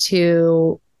now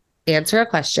to answer a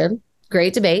question.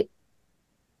 Great debate.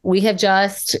 We have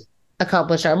just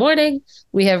accomplished our morning.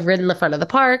 We have ridden the front of the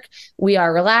park. We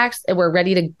are relaxed and we're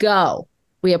ready to go.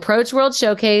 We approach World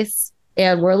Showcase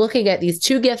and we're looking at these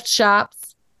 2 gift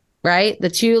shops, right? The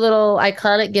 2 little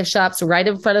iconic gift shops right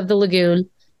in front of the lagoon.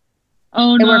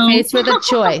 Oh, and no. we're faced with a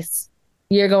choice.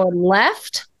 You're going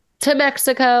left to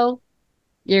Mexico.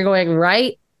 You're going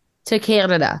right to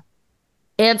Canada.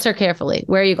 Answer carefully.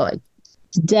 Where are you going?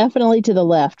 Definitely to the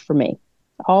left for me.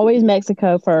 Always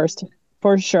Mexico first,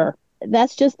 for sure.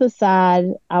 That's just the side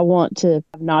I want to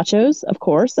have nachos, of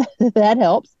course. That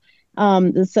helps.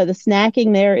 So the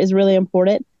snacking there is really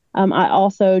important. I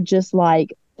also just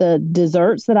like the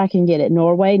desserts that I can get at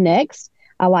Norway next.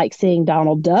 I like seeing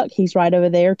Donald Duck. He's right over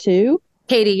there too.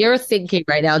 Katie, you're thinking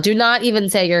right now. Do not even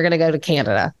say you're going to go to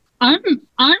Canada.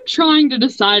 I'm trying to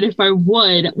decide if I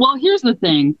would. Well, here's the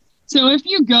thing. So if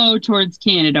you go towards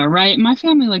Canada, right, my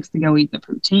family likes to go eat the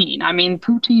poutine. I mean,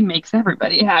 poutine makes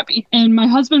everybody happy. And my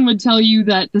husband would tell you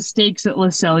that the steaks at Le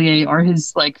Cellier are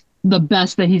his, like, the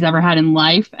best that he's ever had in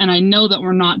life. And I know that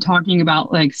we're not talking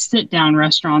about, like, sit-down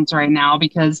restaurants right now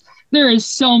because there is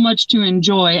so much to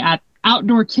enjoy at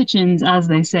outdoor kitchens, as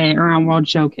they say, around World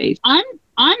Showcase.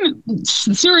 I'm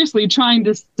seriously trying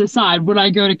to decide, would I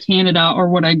go to Canada or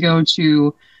would I go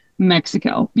to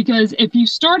Mexico? Because if you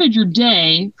started your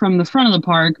day from the front of the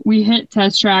park, we hit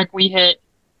Test Track, we hit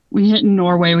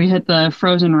Norway, we hit the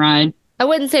Frozen ride. I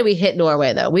wouldn't say we hit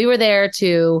Norway though. We were there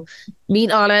to meet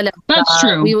Anna and Elsa. That's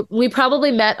true. We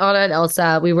probably met Anna and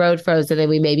Elsa. We rode Frozen and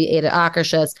we maybe ate at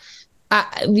Akershus.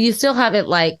 You still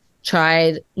haven't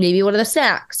tried maybe one of the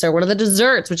snacks or one of the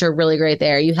desserts, which are really great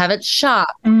there. You haven't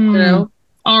shopped,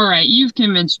 All right, you've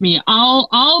convinced me.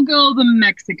 I'll go the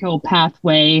Mexico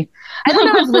pathway. I don't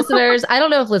know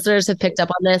if listeners have picked up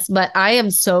on this, but I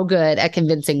am so good at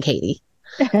convincing Katie.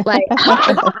 I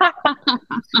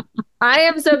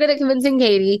am so good at convincing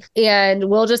Katie, and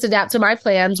we'll just adapt to my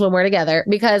plans when we're together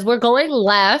because we're going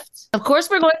left. Of course,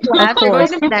 we're going left. You're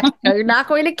going to Mexico. You're not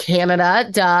going to Canada.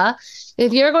 Duh.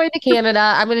 If you're going to Canada,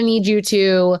 I'm going to need you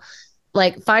to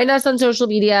find us on social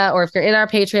media, or if you're in our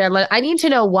Patreon, I need to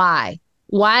know why.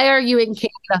 Why are you in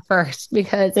Canada first?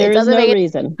 Because There it is doesn't no make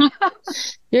reason.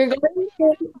 You're going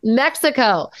to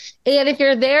Mexico. And if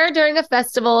you're there during a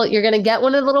festival, you're going to get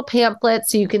one of the little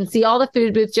pamphlets so you can see all the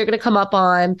food booths you're going to come up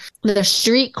on. The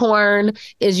street corn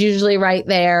is usually right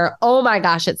there. Oh my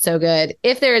gosh, it's so good.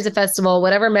 If there is a festival,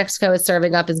 whatever Mexico is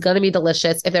serving up is going to be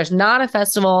delicious. If there's not a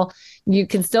festival, you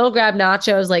can still grab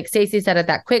nachos, like Stacey said, at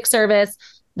that quick service.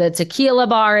 The tequila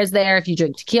bar is there if you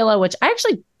drink tequila, which I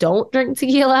actually don't drink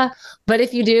tequila. But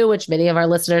if you do, which many of our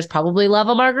listeners probably love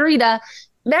a margarita,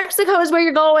 Mexico is where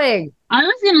you're going. I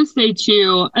was going to say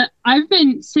too, I've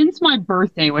been, since my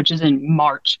birthday, which is in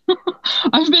March,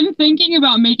 I've been thinking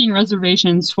about making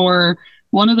reservations for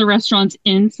one of the restaurants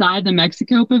inside the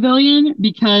Mexico Pavilion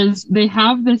because they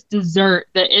have this dessert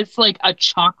that it's like a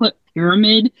chocolate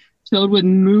pyramid filled with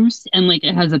mousse and like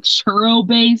it has a churro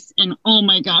base. And oh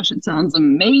my gosh, it sounds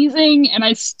amazing. And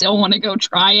I still want to go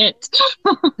try it.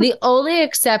 The only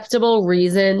acceptable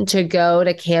reason to go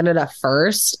to Canada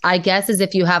first, I guess, is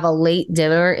if you have a late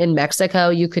dinner in Mexico,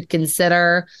 you could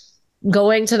consider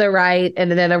going to the right and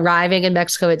then arriving in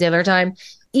Mexico at dinner time.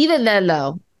 Even then,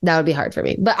 though, that would be hard for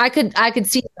me. But I could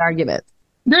see the argument.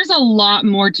 There's a lot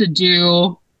more to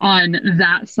do on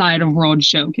that side of World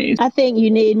Showcase. I think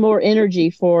you need more energy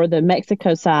for the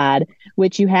Mexico side,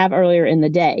 which you have earlier in the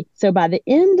day. So by the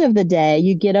end of the day,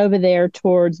 you get over there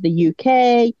towards the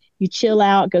UK, you chill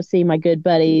out, go see my good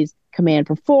buddies Command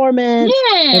Performance,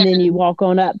 and then you walk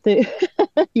on up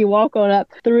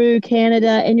through Canada,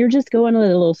 and you're just going at a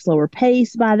little slower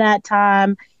pace by that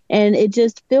time. And it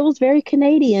just feels very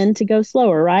Canadian to go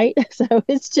slower, right? So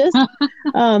it's just,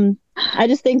 I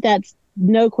just think that's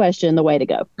no question the way to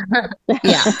go.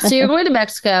 Yeah. So you're going to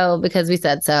Mexico because we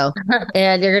said so,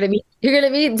 and you're gonna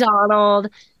meet Donald.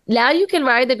 Now you can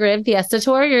ride the Grand Fiesta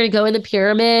Tour. You're going to go in the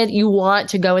pyramid. You want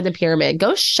to go in the pyramid.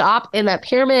 Go shop in that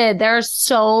pyramid. There are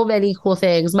so many cool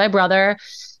things. My brother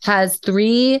has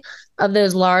 3 of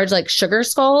those large like sugar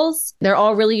skulls. They're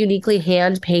all really uniquely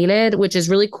hand painted, which is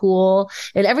really cool.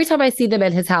 And every time I see them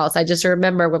in his house, I just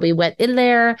remember when we went in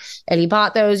there and he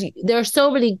bought those. There are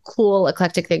so many cool,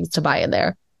 eclectic things to buy in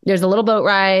there. There's a little boat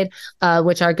ride,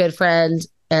 which our good friend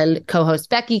and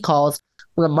co-host Becky calls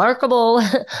remarkable.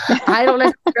 I don't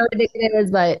necessarily think it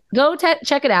is, but go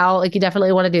check it out. Like, you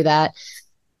definitely want to do that.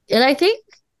 And I think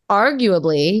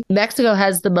arguably Mexico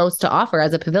has the most to offer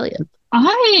as a pavilion.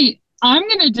 I'm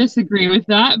going to disagree with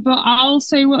that, but I'll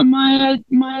say what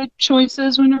my choice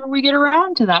is whenever we get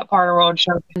around to that part of World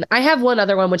Showcase. I have one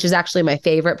other one, which is actually my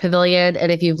favorite pavilion.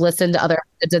 And if you've listened to other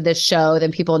episodes of this show,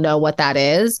 then people know what that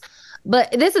is.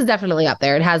 But this is definitely up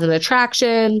there. It has an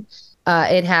attraction.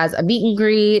 It has a meet and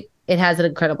greet. It has an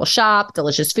incredible shop,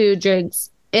 delicious food,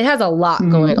 drinks. It has a lot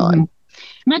going on.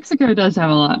 Mexico does have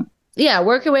a lot. Yeah,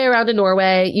 work your way around to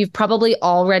Norway. You've probably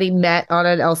already met Anna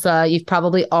and Elsa. You've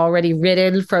probably already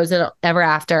ridden Frozen Ever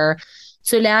After.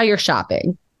 So now you're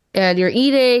shopping and you're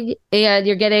eating and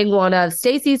you're getting one of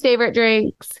Stacey's favorite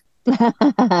drinks.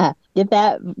 Get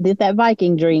that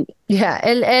Viking drink. Yeah,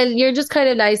 and you're just kind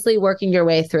of nicely working your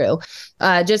way through.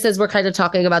 Just as we're kind of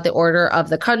talking about the order of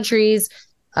the countries,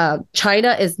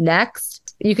 China is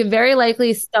next. You can very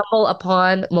likely stumble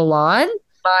upon Mulan,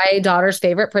 my daughter's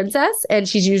favorite princess, and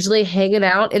she's usually hanging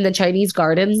out in the Chinese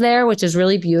gardens there, which is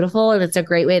really beautiful, and it's a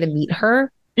great way to meet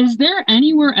her. Is there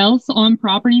anywhere else on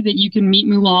property that you can meet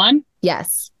Mulan?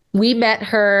 Yes. We met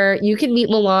her. You can meet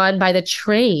Mulan by the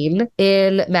train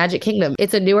in Magic Kingdom.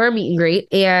 It's a newer meet and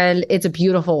greet, and it's a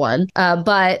beautiful one. And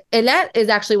that is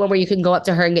actually one where you can go up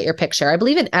to her and get your picture. I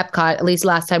believe in EPCOT, at least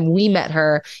last time we met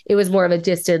her, it was more of a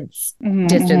distance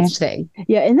thing.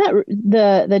 Yeah, and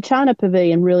that the China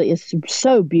Pavilion really is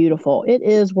so beautiful. It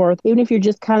is worth, even if you're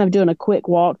just kind of doing a quick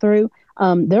walkthrough.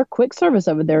 Their quick service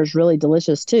over there is really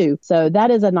delicious too. So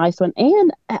that is a nice one.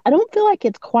 And I don't feel like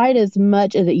it's quite as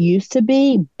much as it used to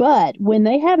be, but when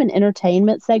they have an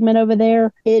entertainment segment over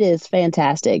there, it is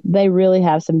fantastic. They really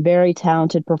have some very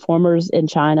talented performers in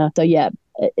China. So yeah,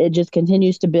 it just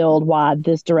continues to build why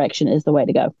this direction is the way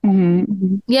to go.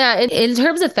 Yeah. In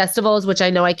terms of festivals, which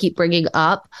I know I keep bringing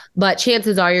up, but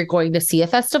chances are you're going to see a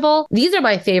festival. These are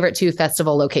my favorite 2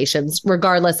 festival locations,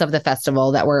 regardless of the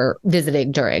festival that we're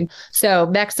visiting during. So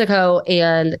Mexico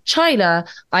and China,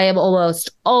 I am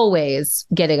almost always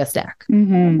getting a snack.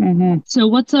 So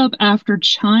what's up after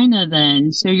China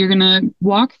then? So you're going to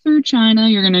walk through China,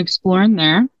 you're going to explore in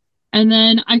there. And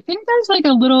then I think there's like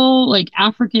a little like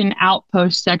African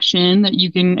outpost section that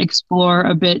you can explore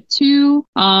a bit too.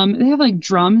 They have like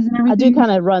drums and everything. I do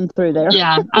kind of run through there.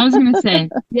 Yeah, I was going to say.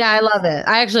 Yeah, I love it.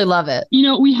 I actually love it. You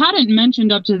know, we hadn't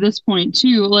mentioned up to this point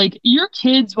too, like your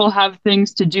kids will have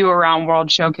things to do around World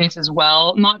Showcase as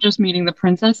well, not just meeting the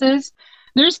princesses.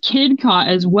 There's KidCot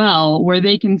as well, where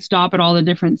they can stop at all the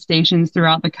different stations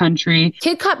throughout the country.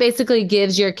 KidCot basically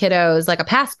gives your kiddos like a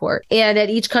passport. And at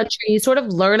each country, you sort of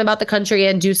learn about the country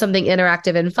and do something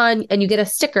interactive and fun. And you get a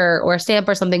sticker or a stamp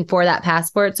or something for that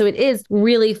passport. So it is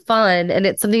really fun. And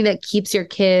it's something that keeps your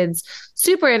kids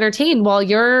super entertained while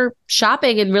you're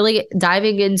shopping and really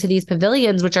diving into these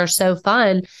pavilions, which are so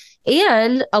fun.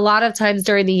 And a lot of times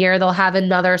during the year, they'll have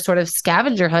another sort of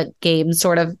scavenger hunt game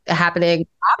sort of happening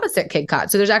opposite KidCot.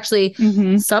 So there's actually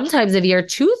sometimes of year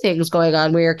 2 things going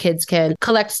on where your kids can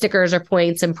collect stickers or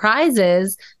points and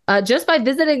prizes just by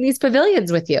visiting these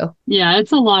pavilions with you. Yeah,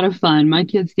 it's a lot of fun. My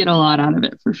kids get a lot out of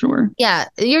it for sure. Yeah,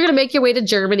 you're going to make your way to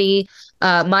Germany.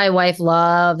 My wife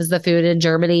loves the food in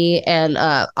Germany, and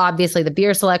obviously the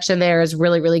beer selection there is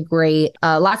really, really great.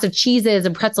 Lots of cheeses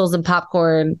and pretzels and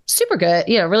popcorn. Super good.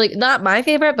 You know, really not my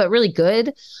favorite, but really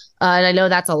good. And I know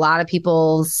that's a lot of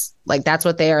people's, like, that's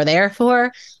what they are there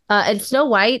for. And Snow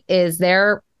White is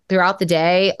there throughout the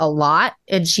day a lot,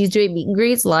 and she's doing meet and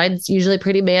greets. Line's usually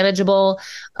pretty manageable.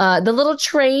 The little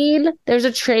train, there's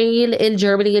a train in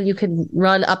Germany and you can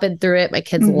run up and through it. My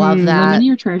kids love that. The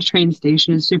miniature train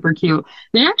station is super cute.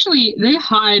 They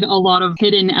hide a lot of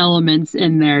hidden elements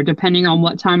in there depending on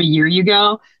what time of year you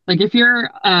go. Like if you're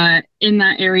in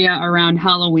that area around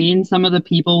Halloween, some of the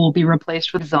people will be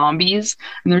replaced with zombies,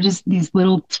 and they're just these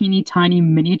little teeny tiny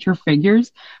miniature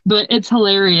figures, but it's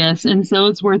hilarious. And so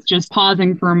it's worth just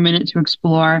pausing for a minute to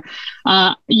explore.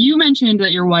 You mentioned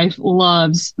that your wife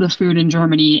loves the food in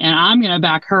Germany, and I'm going to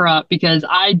back her up because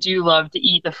I do love to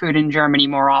eat the food in Germany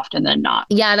more often than not.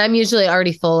 Yeah, and I'm usually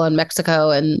already full on Mexico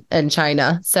and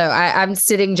China. So I'm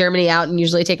sitting Germany out and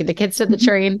usually taking the kids to the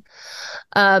train.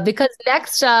 Because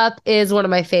next up is one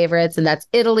of my favorites, and that's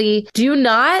Italy. Do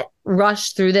not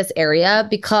rush through this area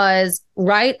because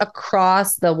right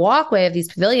across the walkway of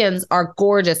these pavilions are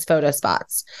gorgeous photo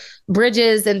spots,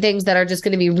 bridges and things that are just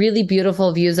going to be really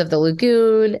beautiful views of the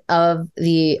lagoon, of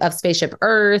Spaceship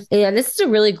Earth. And this is a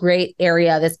really great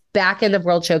area, this back end of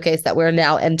World Showcase that we're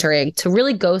now entering, to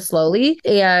really go slowly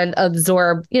and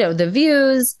absorb, the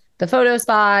views, the photo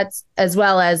spots, as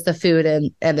well as the food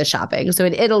and the shopping. So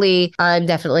in Italy, I'm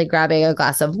definitely grabbing a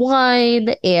glass of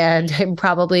wine, and I'm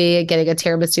probably getting a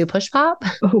tiramisu push pop.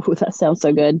 Oh, that sounds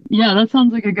so good. Yeah, that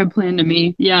sounds like a good plan to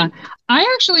me. Yeah. I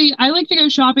like to go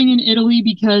shopping in Italy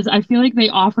because I feel like they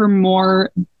offer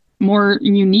more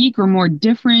unique or more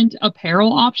different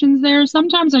apparel options there.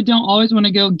 Sometimes I don't always want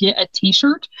to go get a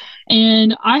t-shirt.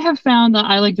 And I have found that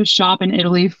I like to shop in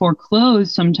Italy for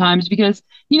clothes sometimes because,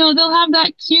 they'll have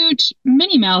that cute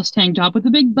Minnie Mouse tank top with a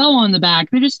big bow on the back.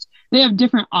 They have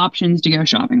different options to go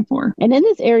shopping for. And in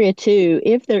this area too,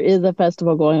 if there is a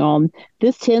festival going on,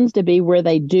 this tends to be where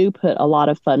they do put a lot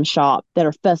of fun shop that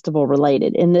are festival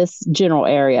related in this general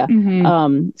area.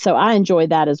 So I enjoy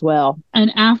that as well.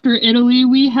 And after Italy,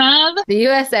 we have the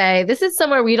USA. This is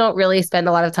somewhere we don't really spend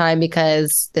a lot of time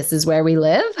because this is where we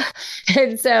live.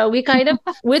 And so we kind of,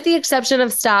 with the exception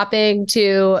of stopping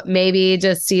to maybe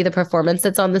just see the performance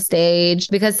that's on the stage,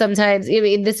 because sometimes,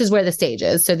 this is where the stage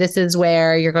is. So this is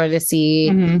where you're going to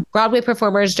see Broadway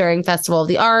performers during Festival of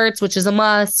the Arts, which is a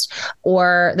must,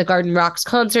 or the Garden Rocks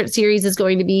concert series is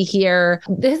going to be here.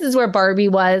 This is where Barbie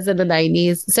was in the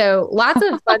 90s. So lots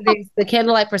of fun things. The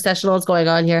candlelight processional is going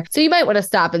on here. So you might want to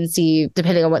stop and see,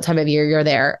 depending on what time of year you're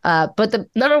there. But the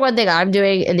number one thing I'm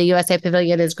doing in the USA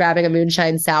Pavilion is grabbing a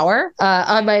moonshine sour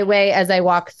on my way as I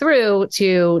walk through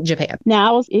to Japan.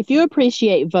 Now, if you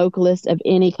appreciate vocalists of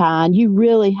any kind, you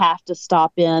really have to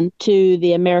stop in to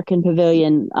the American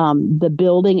Pavilion, the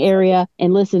building area,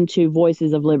 and listen to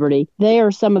Voices of Liberty. They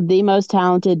are some of the most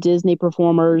talented Disney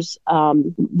performers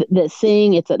that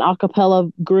sing. It's an a cappella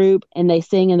group, and they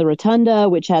sing in the Rotunda,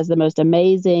 which has the most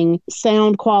amazing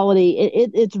sound quality.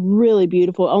 It's really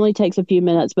beautiful. It only takes a few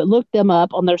minutes, but look them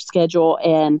up on their schedule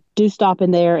and do stop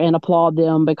in there and applaud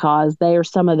them because they are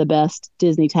some of the best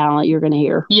Disney talent you're going to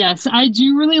hear. Yes, I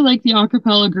do really like the a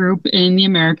cappella group in the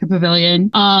America Pavilion.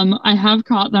 I have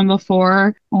caught them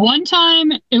before. One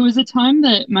time, it was a time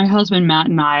that my husband Matt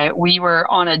and we were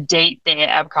on a date day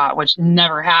at EPCOT, which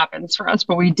never happens for us,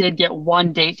 but we did get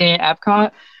one date day at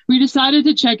EPCOT. We decided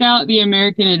to check out the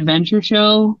American Adventure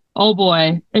Show. Oh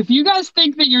boy. If you guys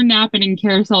think that you're napping in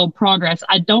Carousel of Progress,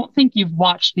 I don't think you've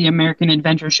watched the American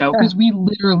Adventure Show because we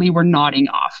literally were nodding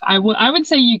off. I would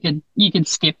say you you could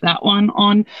skip that one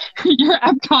on your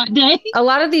Epcot day. A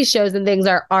lot of these shows and things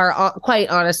are quite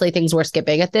honestly things we're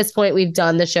skipping. At this point, we've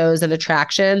done the shows and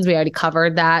attractions. We already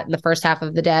covered that in the first half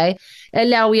of the day. And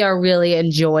now we are really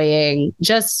enjoying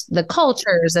just the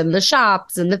cultures and the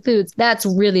shops and the foods. That's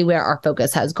really where our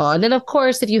focus has gone. And of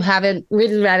course, if you haven't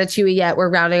ridden Ratatouille yet, we're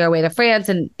rounding our way to France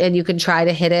and you can try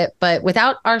to hit it. But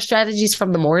without our strategies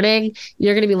from the morning,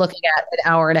 you're going to be looking at an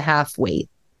hour and a half wait,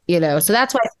 so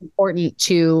that's why it's important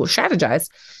to strategize.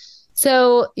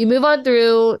 So you move on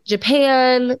through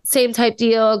Japan, same type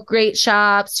deal, great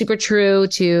shop, super true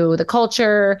to the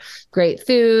culture, great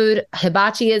food.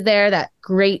 Hibachi is there, that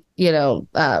great,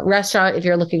 restaurant if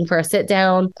you're looking for a sit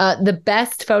down. The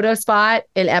best photo spot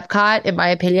in Epcot, in my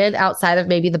opinion, outside of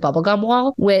maybe the bubblegum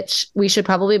wall, which we should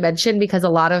probably mention because a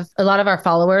lot of our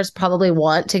followers probably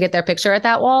want to get their picture at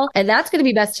that wall. And that's going to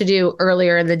be best to do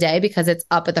earlier in the day because it's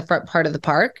up at the front part of the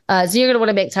park. So you're going to want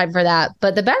to make time for that.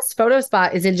 But the best photo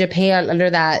spot is in Japan under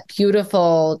that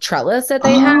beautiful trellis that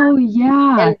they have. Oh,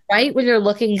 yeah. And right when you're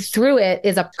looking through it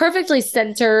is a perfectly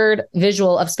centered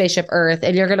visual of Spaceship Earth.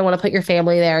 And you're going to want to put your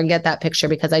family there and get that picture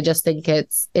because I just think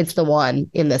it's the one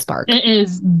in this park. It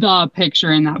is the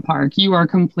picture in that park. You are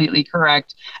completely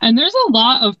correct. And there's a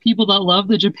lot of people that love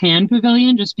the Japan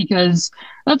Pavilion just because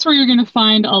that's where you're going to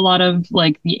find a lot of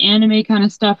like the anime kind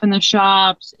of stuff in the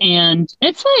shops. And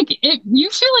it's like, you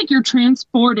feel like you're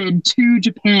transported to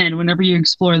Japan whenever you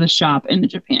explore the shop in the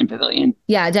Japan Pavilion.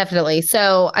 Yeah, definitely.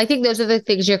 So I think those are the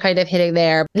things you're kind of hitting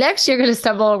there. Next, you're going to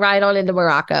stumble right on into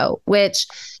Morocco, which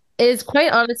is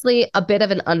quite honestly a bit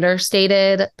of an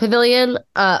understated pavilion,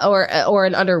 or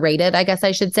an underrated, I guess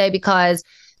I should say, because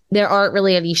there aren't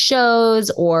really any shows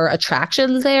or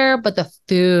attractions there, but the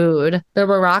food, the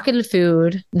Moroccan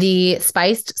food, the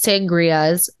spiced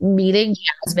sangrias, meeting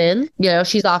Jasmine,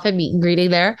 she's often meet and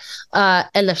greeting there,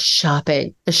 and the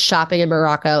shopping in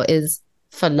Morocco is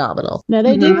phenomenal. Now,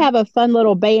 they do have a fun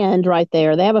little band right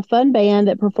there. They have a fun band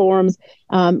that performs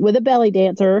with a belly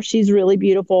dancer. She's really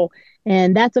beautiful.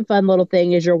 And that's a fun little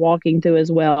thing as you're walking through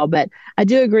as well. But I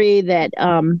do agree that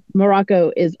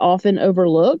Morocco is often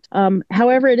overlooked.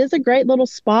 However, it is a great little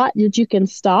spot that you can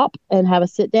stop and have a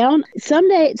sit down. Some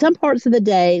parts of the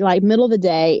day, like middle of the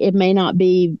day, it may not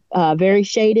be very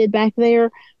shaded back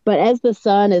there. But as the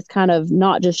sun is kind of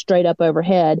not just straight up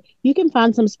overhead, you can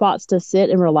find some spots to sit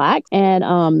and relax and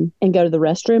go to the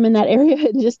restroom in that area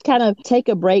and just kind of take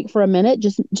a break for a minute.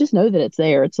 Just know that it's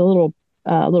there. It's a little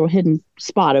hidden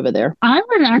spot over there. I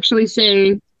would actually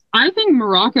say, I think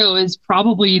Morocco is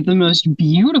probably the most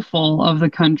beautiful of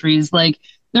the countries. Like,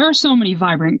 there are so many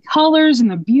vibrant colors and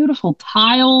the beautiful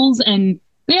tiles, and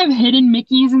they have hidden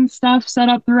Mickeys and stuff set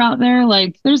up throughout there.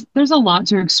 Like, there's a lot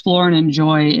to explore and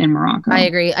enjoy in Morocco. I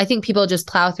agree. I think people just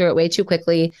plow through it way too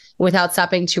quickly without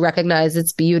stopping to recognize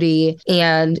its beauty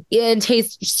and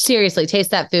taste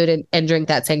that food and drink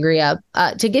that sangria.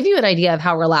 To give you an idea of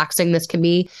how relaxing this can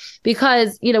be,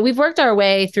 because, we've worked our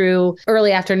way through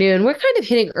early afternoon. We're kind of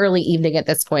hitting early evening at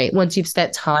this point once you've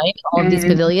spent time in all of these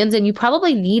pavilions, and you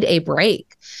probably need a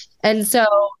break. And so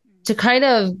to kind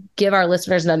of give our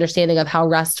listeners an understanding of how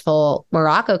restful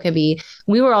Morocco can be,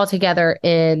 we were all together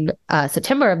in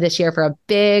September of this year for a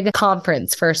big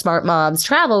conference for Smart Moms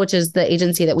Travel, which is the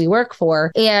agency that we work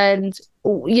for. And,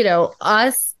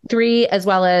 us three, as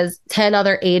well as 10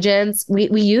 other agents, we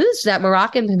used that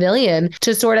Moroccan pavilion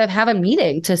to sort of have a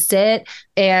meeting to sit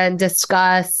and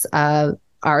discuss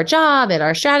our job and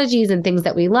our strategies and things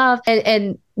that we love.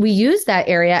 And we used that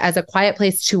area as a quiet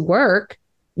place to work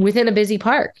within a busy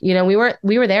park. We were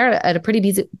there at a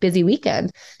pretty busy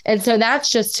weekend. And so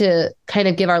that's just to kind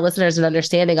of give our listeners an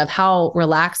understanding of how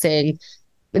relaxing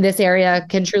this area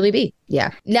can truly be.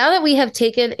 Yeah. Now that we have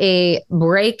taken a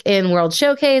break in World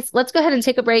Showcase, let's go ahead and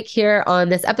take a break here on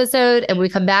this episode. And when we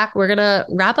come back, we're going to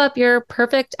wrap up your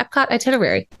perfect Epcot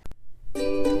itinerary.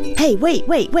 Hey, wait.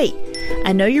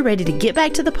 I know you're ready to get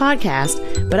back to the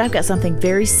podcast, but I've got something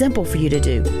very simple for you to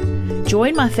do.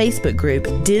 Join my Facebook group,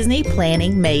 Disney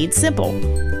Planning Made Simple.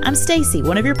 I'm Stacy,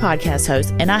 one of your podcast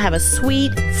hosts, and I have a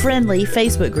sweet, friendly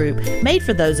Facebook group made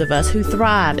for those of us who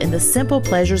thrive in the simple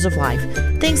pleasures of life,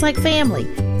 things like family,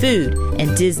 food,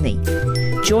 and Disney.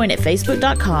 Join at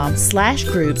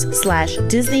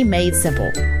facebook.com/groups/Disney Made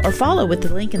Simple or follow with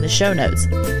the link in the show notes.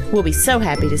 We'll be so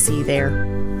happy to see you there.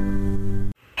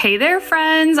 Hey there,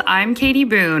 friends! I'm Katie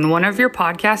Boone, one of your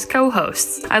podcast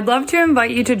co-hosts. I'd love to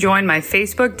invite you to join my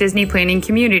Facebook Disney planning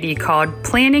community called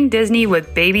Planning Disney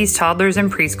with Babies, Toddlers,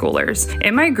 and Preschoolers.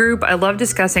 In my group, I love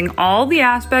discussing all the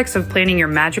aspects of planning your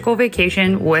magical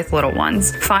vacation with little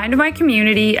ones. Find my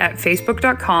community at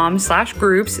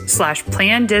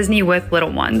facebook.com/groups/Plan Disney with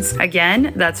Little Ones.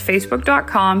 Again, that's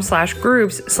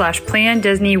facebook.com/groups/Plan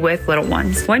Disney with Little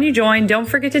Ones. When you join, don't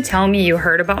forget to tell me you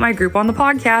heard about my group on the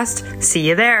podcast. See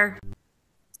you there.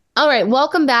 All right,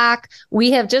 welcome back.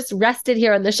 We have just rested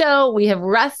here on the show. We have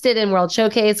rested in World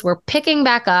Showcase. We're picking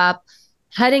back up,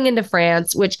 heading into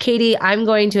France, which, Katie, I'm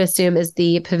going to assume is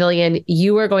the pavilion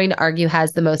you are going to argue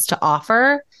has the most to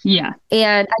offer. Yeah.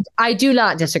 And I do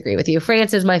not disagree with you.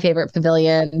 France is my favorite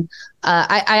pavilion.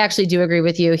 I actually do agree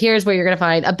with you. Here's where you're going to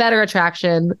find a better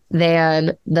attraction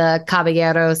than the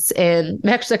Caballeros in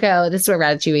Mexico. This is where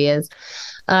Ratatouille is.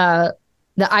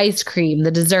 The ice cream, the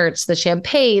desserts, the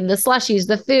champagne, the slushies,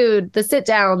 the food, the sit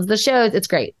downs, the shows. It's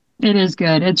great. It is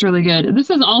good. It's really good. This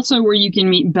is also where you can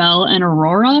meet Belle and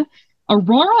Aurora.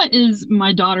 Aurora is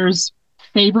my daughter's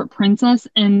favorite princess,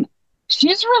 and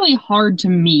she's really hard to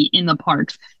meet in the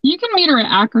parks. You can meet her at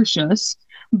Akershus,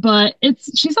 but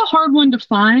she's a hard one to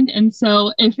find. And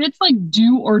so if it's like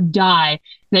do or die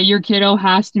that your kiddo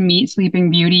has to meet Sleeping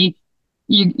Beauty,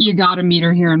 you got to meet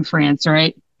her here in France,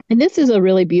 right? And this is a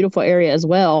really beautiful area as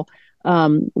well,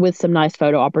 with some nice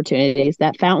photo opportunities.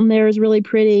 That fountain there is really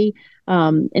pretty.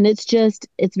 And it's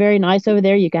very nice over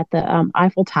there. You got the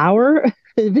Eiffel Tower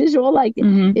visual,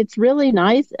 it's really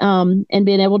nice. And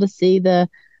being able to see the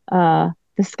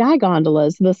sky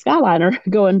gondolas, the Skyliner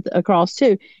going across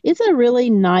too. It's a really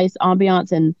nice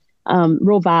ambiance and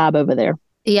real vibe over there.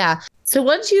 Yeah. So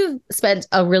once you've spent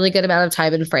a really good amount of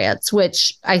time in France,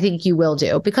 which I think you will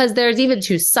do, because there's even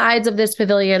two sides of this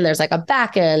pavilion. There's like a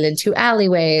back end and two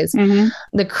alleyways. Mm-hmm.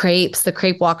 The crepe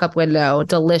walk-up window,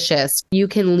 delicious. You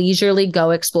can leisurely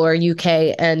go explore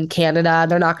UK and Canada.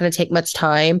 They're not going to take much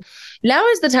time. Now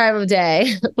is the time of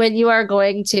day when you are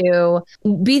going to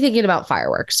be thinking about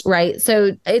fireworks, right?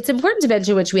 So it's important to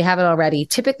mention, which we haven't already,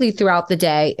 typically throughout the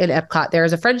day in Epcot, there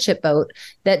is a friendship boat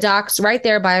that docks right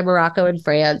there by Morocco in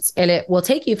France, and it will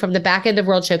take you from the back end of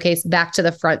World Showcase back to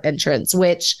the front entrance,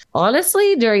 which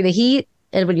honestly, during the heat,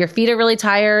 and when your feet are really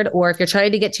tired, or if you're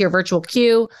trying to get to your virtual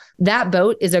queue, that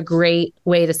boat is a great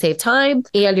way to save time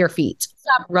and your feet.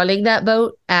 Stop running that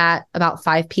boat at about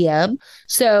 5 p.m.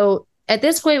 So at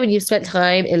this point, when you've spent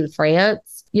time in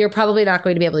France, you're probably not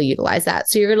going to be able to utilize that.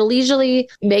 So you're going to leisurely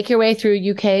make your way through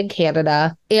UK and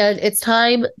Canada, and it's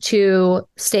time to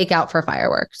stake out for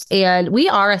fireworks. And we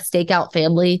are a stakeout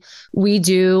family. We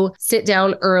do sit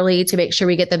down early to make sure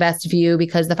we get the best view,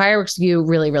 because the fireworks view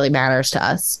really, really matters to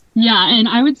us. Yeah, and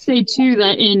I would say, too,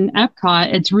 that in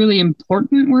Epcot, it's really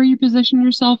important where you position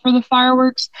yourself for the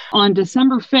fireworks. On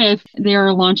December 5th, they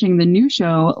are launching the new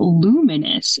show,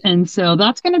 Luminous. And so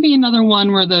that's going to be another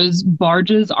one where those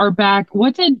barges are back.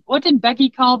 What did Becky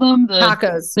call them?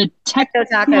 Tacos. The techno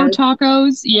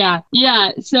tacos. Yeah.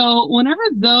 So whenever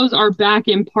those are back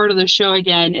in part of the show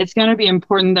again, it's going to be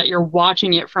important that you're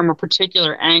watching it from a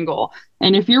particular angle.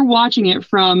 And if you're watching it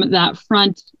from that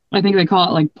front, I think they call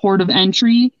it like port of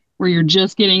entry, where you're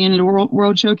just getting into the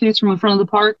World Showcase from the front of the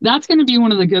park, that's going to be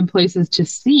one of the good places to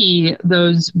see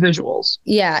those visuals.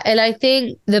 Yeah. And I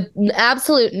think the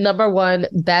absolute number one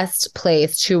best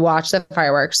place to watch the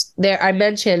fireworks there, I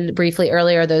mentioned briefly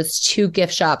earlier, those two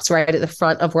gift shops right at the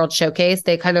front of World Showcase.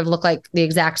 They kind of look like the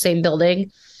exact same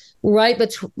building. Right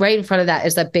in front of that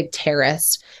is that big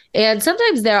terrace. And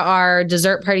sometimes there are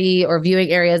dessert party or viewing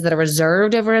areas that are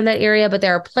reserved over in that area, but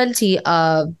there are plenty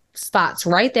of spots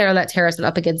right there on that terrace and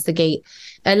up against the gate.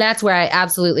 And that's where I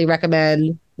absolutely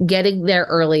recommend getting there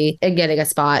early and getting a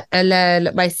spot. And then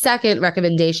my second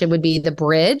recommendation would be the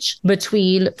bridge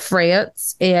between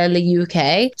France and the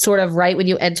UK, sort of right when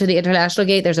you enter the international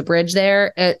gate. There's a bridge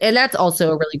there. And that's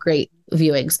also a really great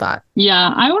viewing spot.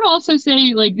 Yeah, I would also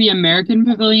say like the American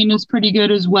Pavilion is pretty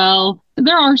good as well.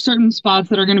 There are certain spots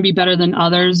that are going to be better than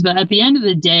others, but at the end of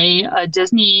the day, a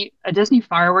Disney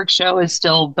fireworks show is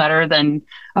still better than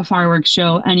a fireworks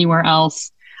show anywhere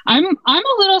else. I'm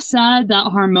a little sad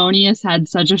that Harmonious had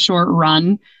such a short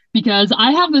run, because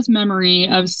I have this memory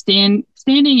of standing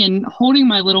and holding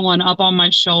my little one up on my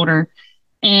shoulder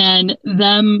and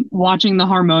them watching the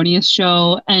Harmonious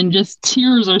show, and just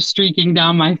tears are streaking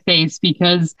down my face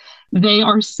because they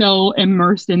are so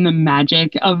immersed in the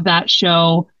magic of that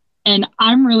show. And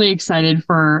I'm really excited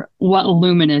for what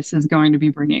Luminous is going to be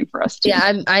bringing for us too.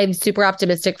 Yeah, I'm super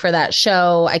optimistic for that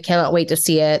show. I cannot wait to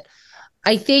see it.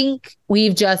 I think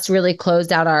we've just really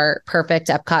closed out our perfect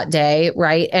Epcot day,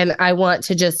 right? And I want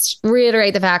to just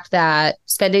reiterate the fact that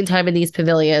spending time in these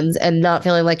pavilions and not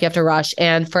feeling like you have to rush.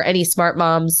 And for any smart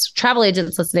moms, travel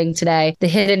agents listening today, the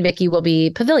hidden Mickey will be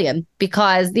pavilion,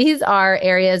 because these are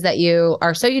areas that you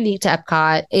are so unique to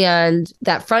Epcot, and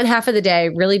that front half of the day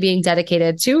really being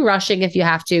dedicated to rushing if you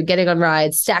have to, getting on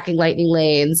rides, stacking lightning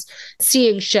lanes,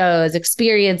 seeing shows,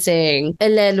 experiencing,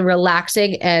 and then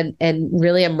relaxing and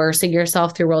really immersing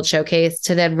yourself through World Showcase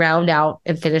to then round out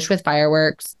and finish with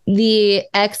fireworks. The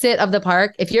exit of the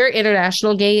park, if you're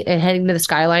International Gate and heading to the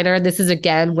Skyliner, this is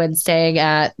again when staying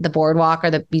at the boardwalk or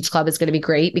the beach club is going to be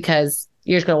great, because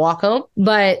you're just going to walk home.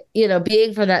 But,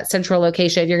 being from that central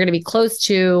location, you're going to be close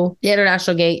to the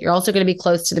International Gate. You're also going to be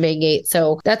close to the main gate.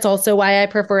 So that's also why I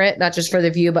prefer it, not just for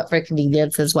the view, but for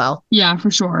convenience as well. Yeah,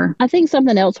 for sure. I think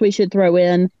something else we should throw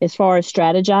in as far as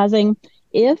strategizing,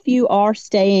 if you are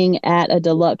staying at a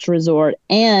deluxe resort,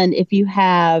 and if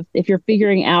you're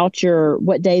figuring out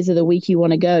what days of the week you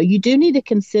want to go, you do need to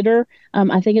consider,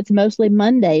 I think it's mostly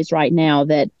Mondays right now,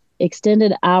 that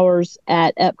extended hours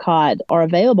at Epcot are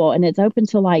available, and it's open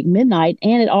till like midnight,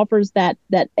 and it offers that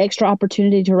extra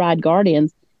opportunity to ride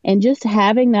Guardians. And just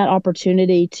having that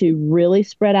opportunity to really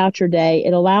spread out your day,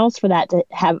 it allows for that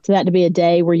to be a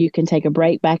day where you can take a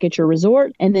break back at your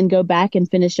resort and then go back and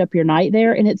finish up your night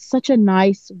there. And it's such a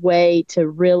nice way to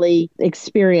really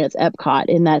experience Epcot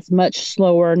in that much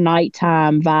slower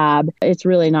nighttime vibe. It's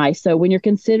really nice. So when you're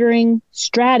considering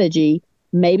strategy,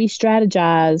 maybe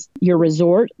strategize your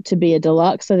resort to be a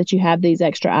deluxe so that you have these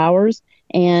extra hours,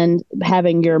 and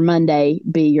having your Monday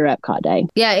be your Epcot day.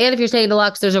 Yeah. And if you're staying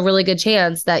deluxe, there's a really good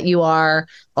chance that you are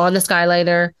on the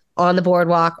Skyliner, on the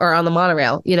boardwalk, or on the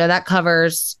monorail. That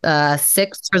covers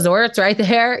 6 resorts right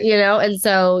there, and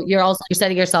so you're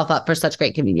setting yourself up for such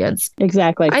great convenience.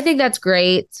 Exactly. I think that's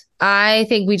great. I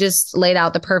think we just laid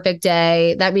out the perfect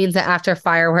day. That means that after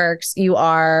fireworks, you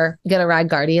are going to ride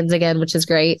Guardians again, which is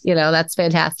great. That's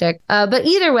fantastic. But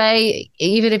either way,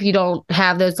 even if you don't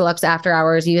have those deluxe after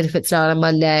hours, even if it's not on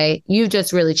Monday, you've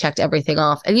just really checked everything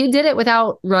off. And you did it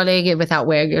without running and without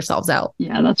wearing yourselves out.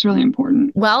 Yeah, that's really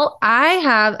important. Well, I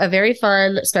have a very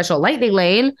fun special lightning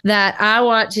lane that I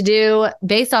want to do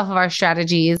based off of our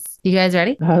strategies. You guys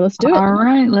ready? Let's do it. All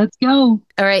right, let's go.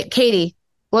 All right, Katie.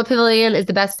 What pavilion is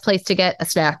the best place to get a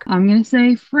snack? I'm going to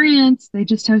say France. They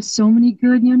just have so many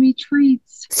good, yummy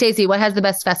treats. Stacey, what has the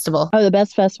best festival? Oh, the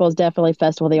best festival is definitely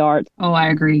Festival of the Arts. Oh, I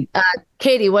agree.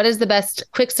 Katie, what is the best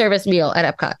quick service meal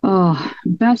at Epcot? Oh,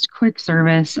 best quick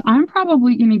service. I'm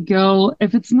probably going to go,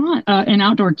 if it's not an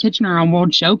outdoor kitchen or a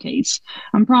World Showcase,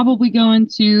 I'm probably going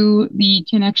to the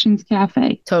Connections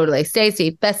Cafe. Totally.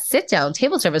 Stacey, best sit-down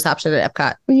table service option at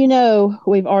Epcot? Well,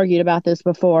 we've argued about this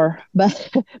before,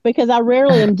 but because I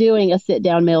rarely am doing a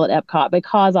sit-down meal at Epcot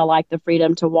because I like the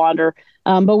freedom to wander.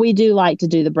 But we do like to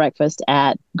do the breakfast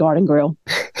at Garden Grill.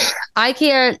 I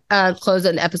can't close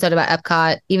an episode about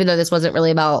Epcot, even though this wasn't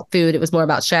really about food. It was more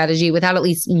about strategy, without at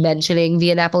least mentioning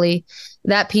Via Napoli.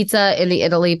 That pizza in the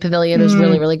Italy pavilion is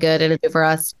really, really good and it's for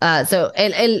us.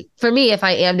 And for me, if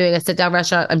I am doing a sit-down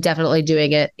restaurant, I'm definitely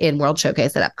doing it in World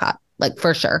Showcase at Epcot, like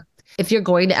for sure. If you're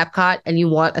going to Epcot and you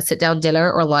want a sit-down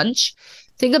dinner or lunch,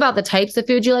 think about the types of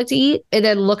food you like to eat, and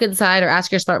then look inside or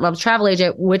ask your Smart Moms travel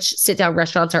agent which sit-down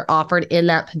restaurants are offered in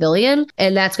that pavilion.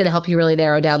 And that's going to help you really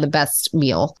narrow down the best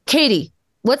meal. Katie,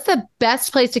 what's the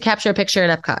best place to capture a picture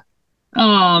in Epcot?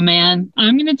 Oh, man.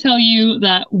 I'm going to tell you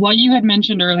that what you had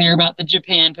mentioned earlier about the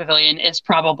Japan pavilion is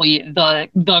probably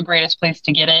the greatest place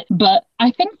to get it. But I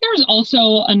think there's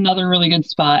also another really good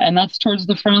spot, and that's towards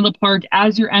the front of the park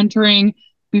as you're entering,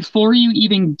 before you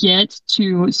even get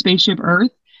to Spaceship Earth.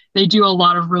 They do a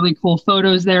lot of really cool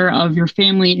photos there of your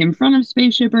family in front of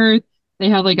Spaceship Earth. They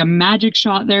have like a magic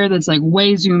shot there that's like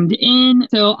way zoomed in.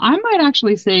 So I might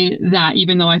actually say that,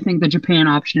 even though I think the Japan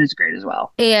option is great as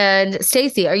well. And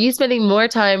Stacey, are you spending more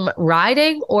time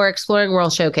riding or exploring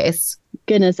World Showcase?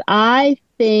 Goodness, I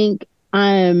think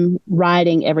I'm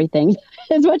riding everything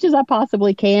as much as I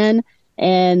possibly can.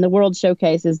 And the World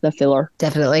Showcase is the filler.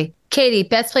 Definitely. Katie,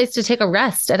 best place to take a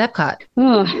rest at Epcot?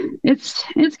 Oh, it's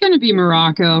going to be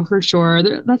Morocco for sure.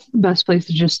 That's the best place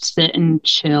to just sit and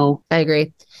chill. I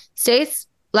agree. Stace,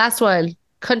 last one.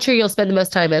 Country you'll spend the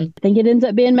most time in? I think it ends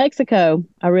up being Mexico.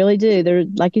 I really do. There,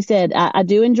 like you said, I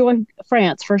do enjoy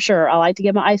France for sure. I like to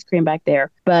get my ice cream back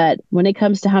there. But when it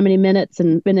comes to how many minutes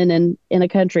and spending in a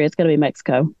country, it's going to be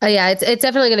Mexico. Oh, yeah, it's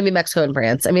definitely going to be Mexico and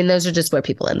France. I mean, those are just where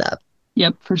people end up.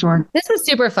 Yep, for sure. This was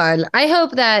super fun. I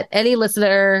hope that any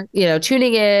listener,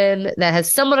 tuning in that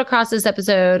has stumbled across this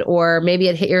episode, or maybe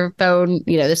it hit your phone,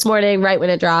 this morning, right when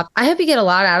it dropped. I hope you get a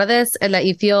lot out of this and that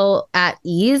you feel at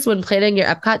ease when planning your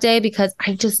Epcot day, because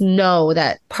I just know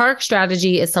that park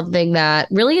strategy is something that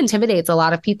really intimidates a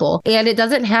lot of people, and it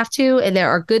doesn't have to. And there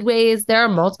are good ways. There are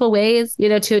multiple ways,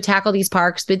 to tackle these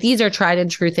parks, but these are tried and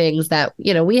true things that,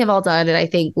 we have all done. And I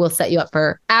think will set you up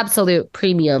for absolute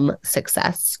premium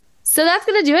success. So that's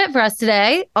going to do it for us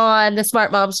today on the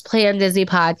Smart Moms Plan Disney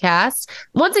podcast.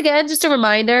 Once again, just a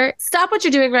reminder, stop what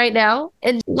you're doing right now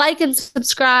and like and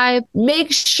subscribe.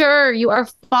 Make sure you are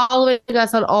following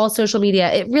us on all social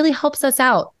media. It really helps us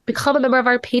out. Become a member of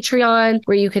our Patreon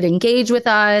where you can engage with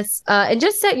us and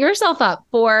just set yourself up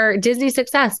for Disney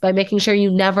success by making sure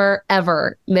you never,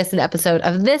 ever miss an episode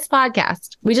of this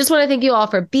podcast. We just want to thank you all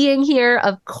for being here,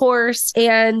 of course.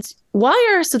 And while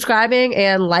you're subscribing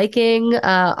and liking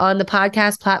on the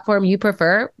podcast platform you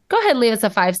prefer, go ahead and leave us a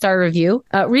 5-star review.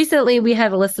 Recently, we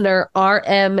had a listener,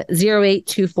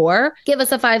 RM0824, give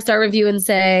us a 5-star review and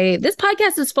say, this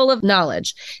podcast is full of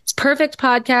knowledge. It's perfect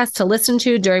podcast to listen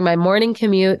to during my morning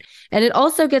commute. And it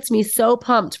also gets me so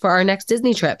pumped for our next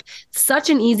Disney trip. Such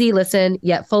an easy listen,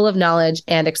 yet full of knowledge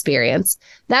and experience.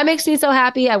 That makes me so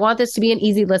happy. I want this to be an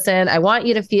easy listen. I want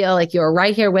you to feel like you're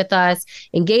right here with us,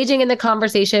 engaging in the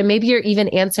conversation. Maybe you're even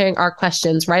answering our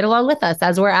questions right along with us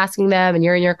as we're asking them and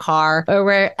you're in your car or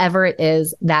wherever it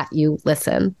is that you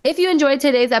listen. If you enjoyed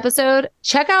today's episode,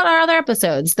 check out our other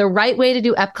episodes, The Right Way to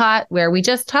Do Epcot, where we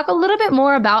just talk a little bit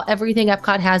more about everything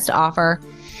Epcot has to offer.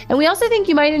 And we also think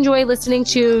you might enjoy listening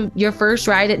to Your First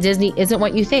Ride at Disney Isn't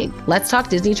What You Think. Let's Talk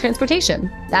Disney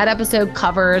Transportation. That episode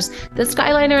covers the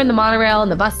Skyliner and the monorail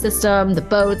and the bus system, the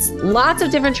boats, lots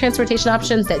of different transportation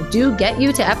options that do get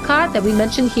you to Epcot that we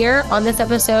mentioned here on this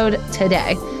episode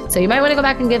today. So you might want to go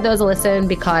back and give those a listen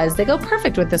because they go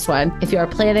perfect with this one if you are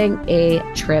planning a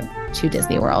trip to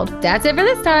Disney World. That's it for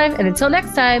this time. And until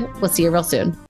next time, we'll see you real soon.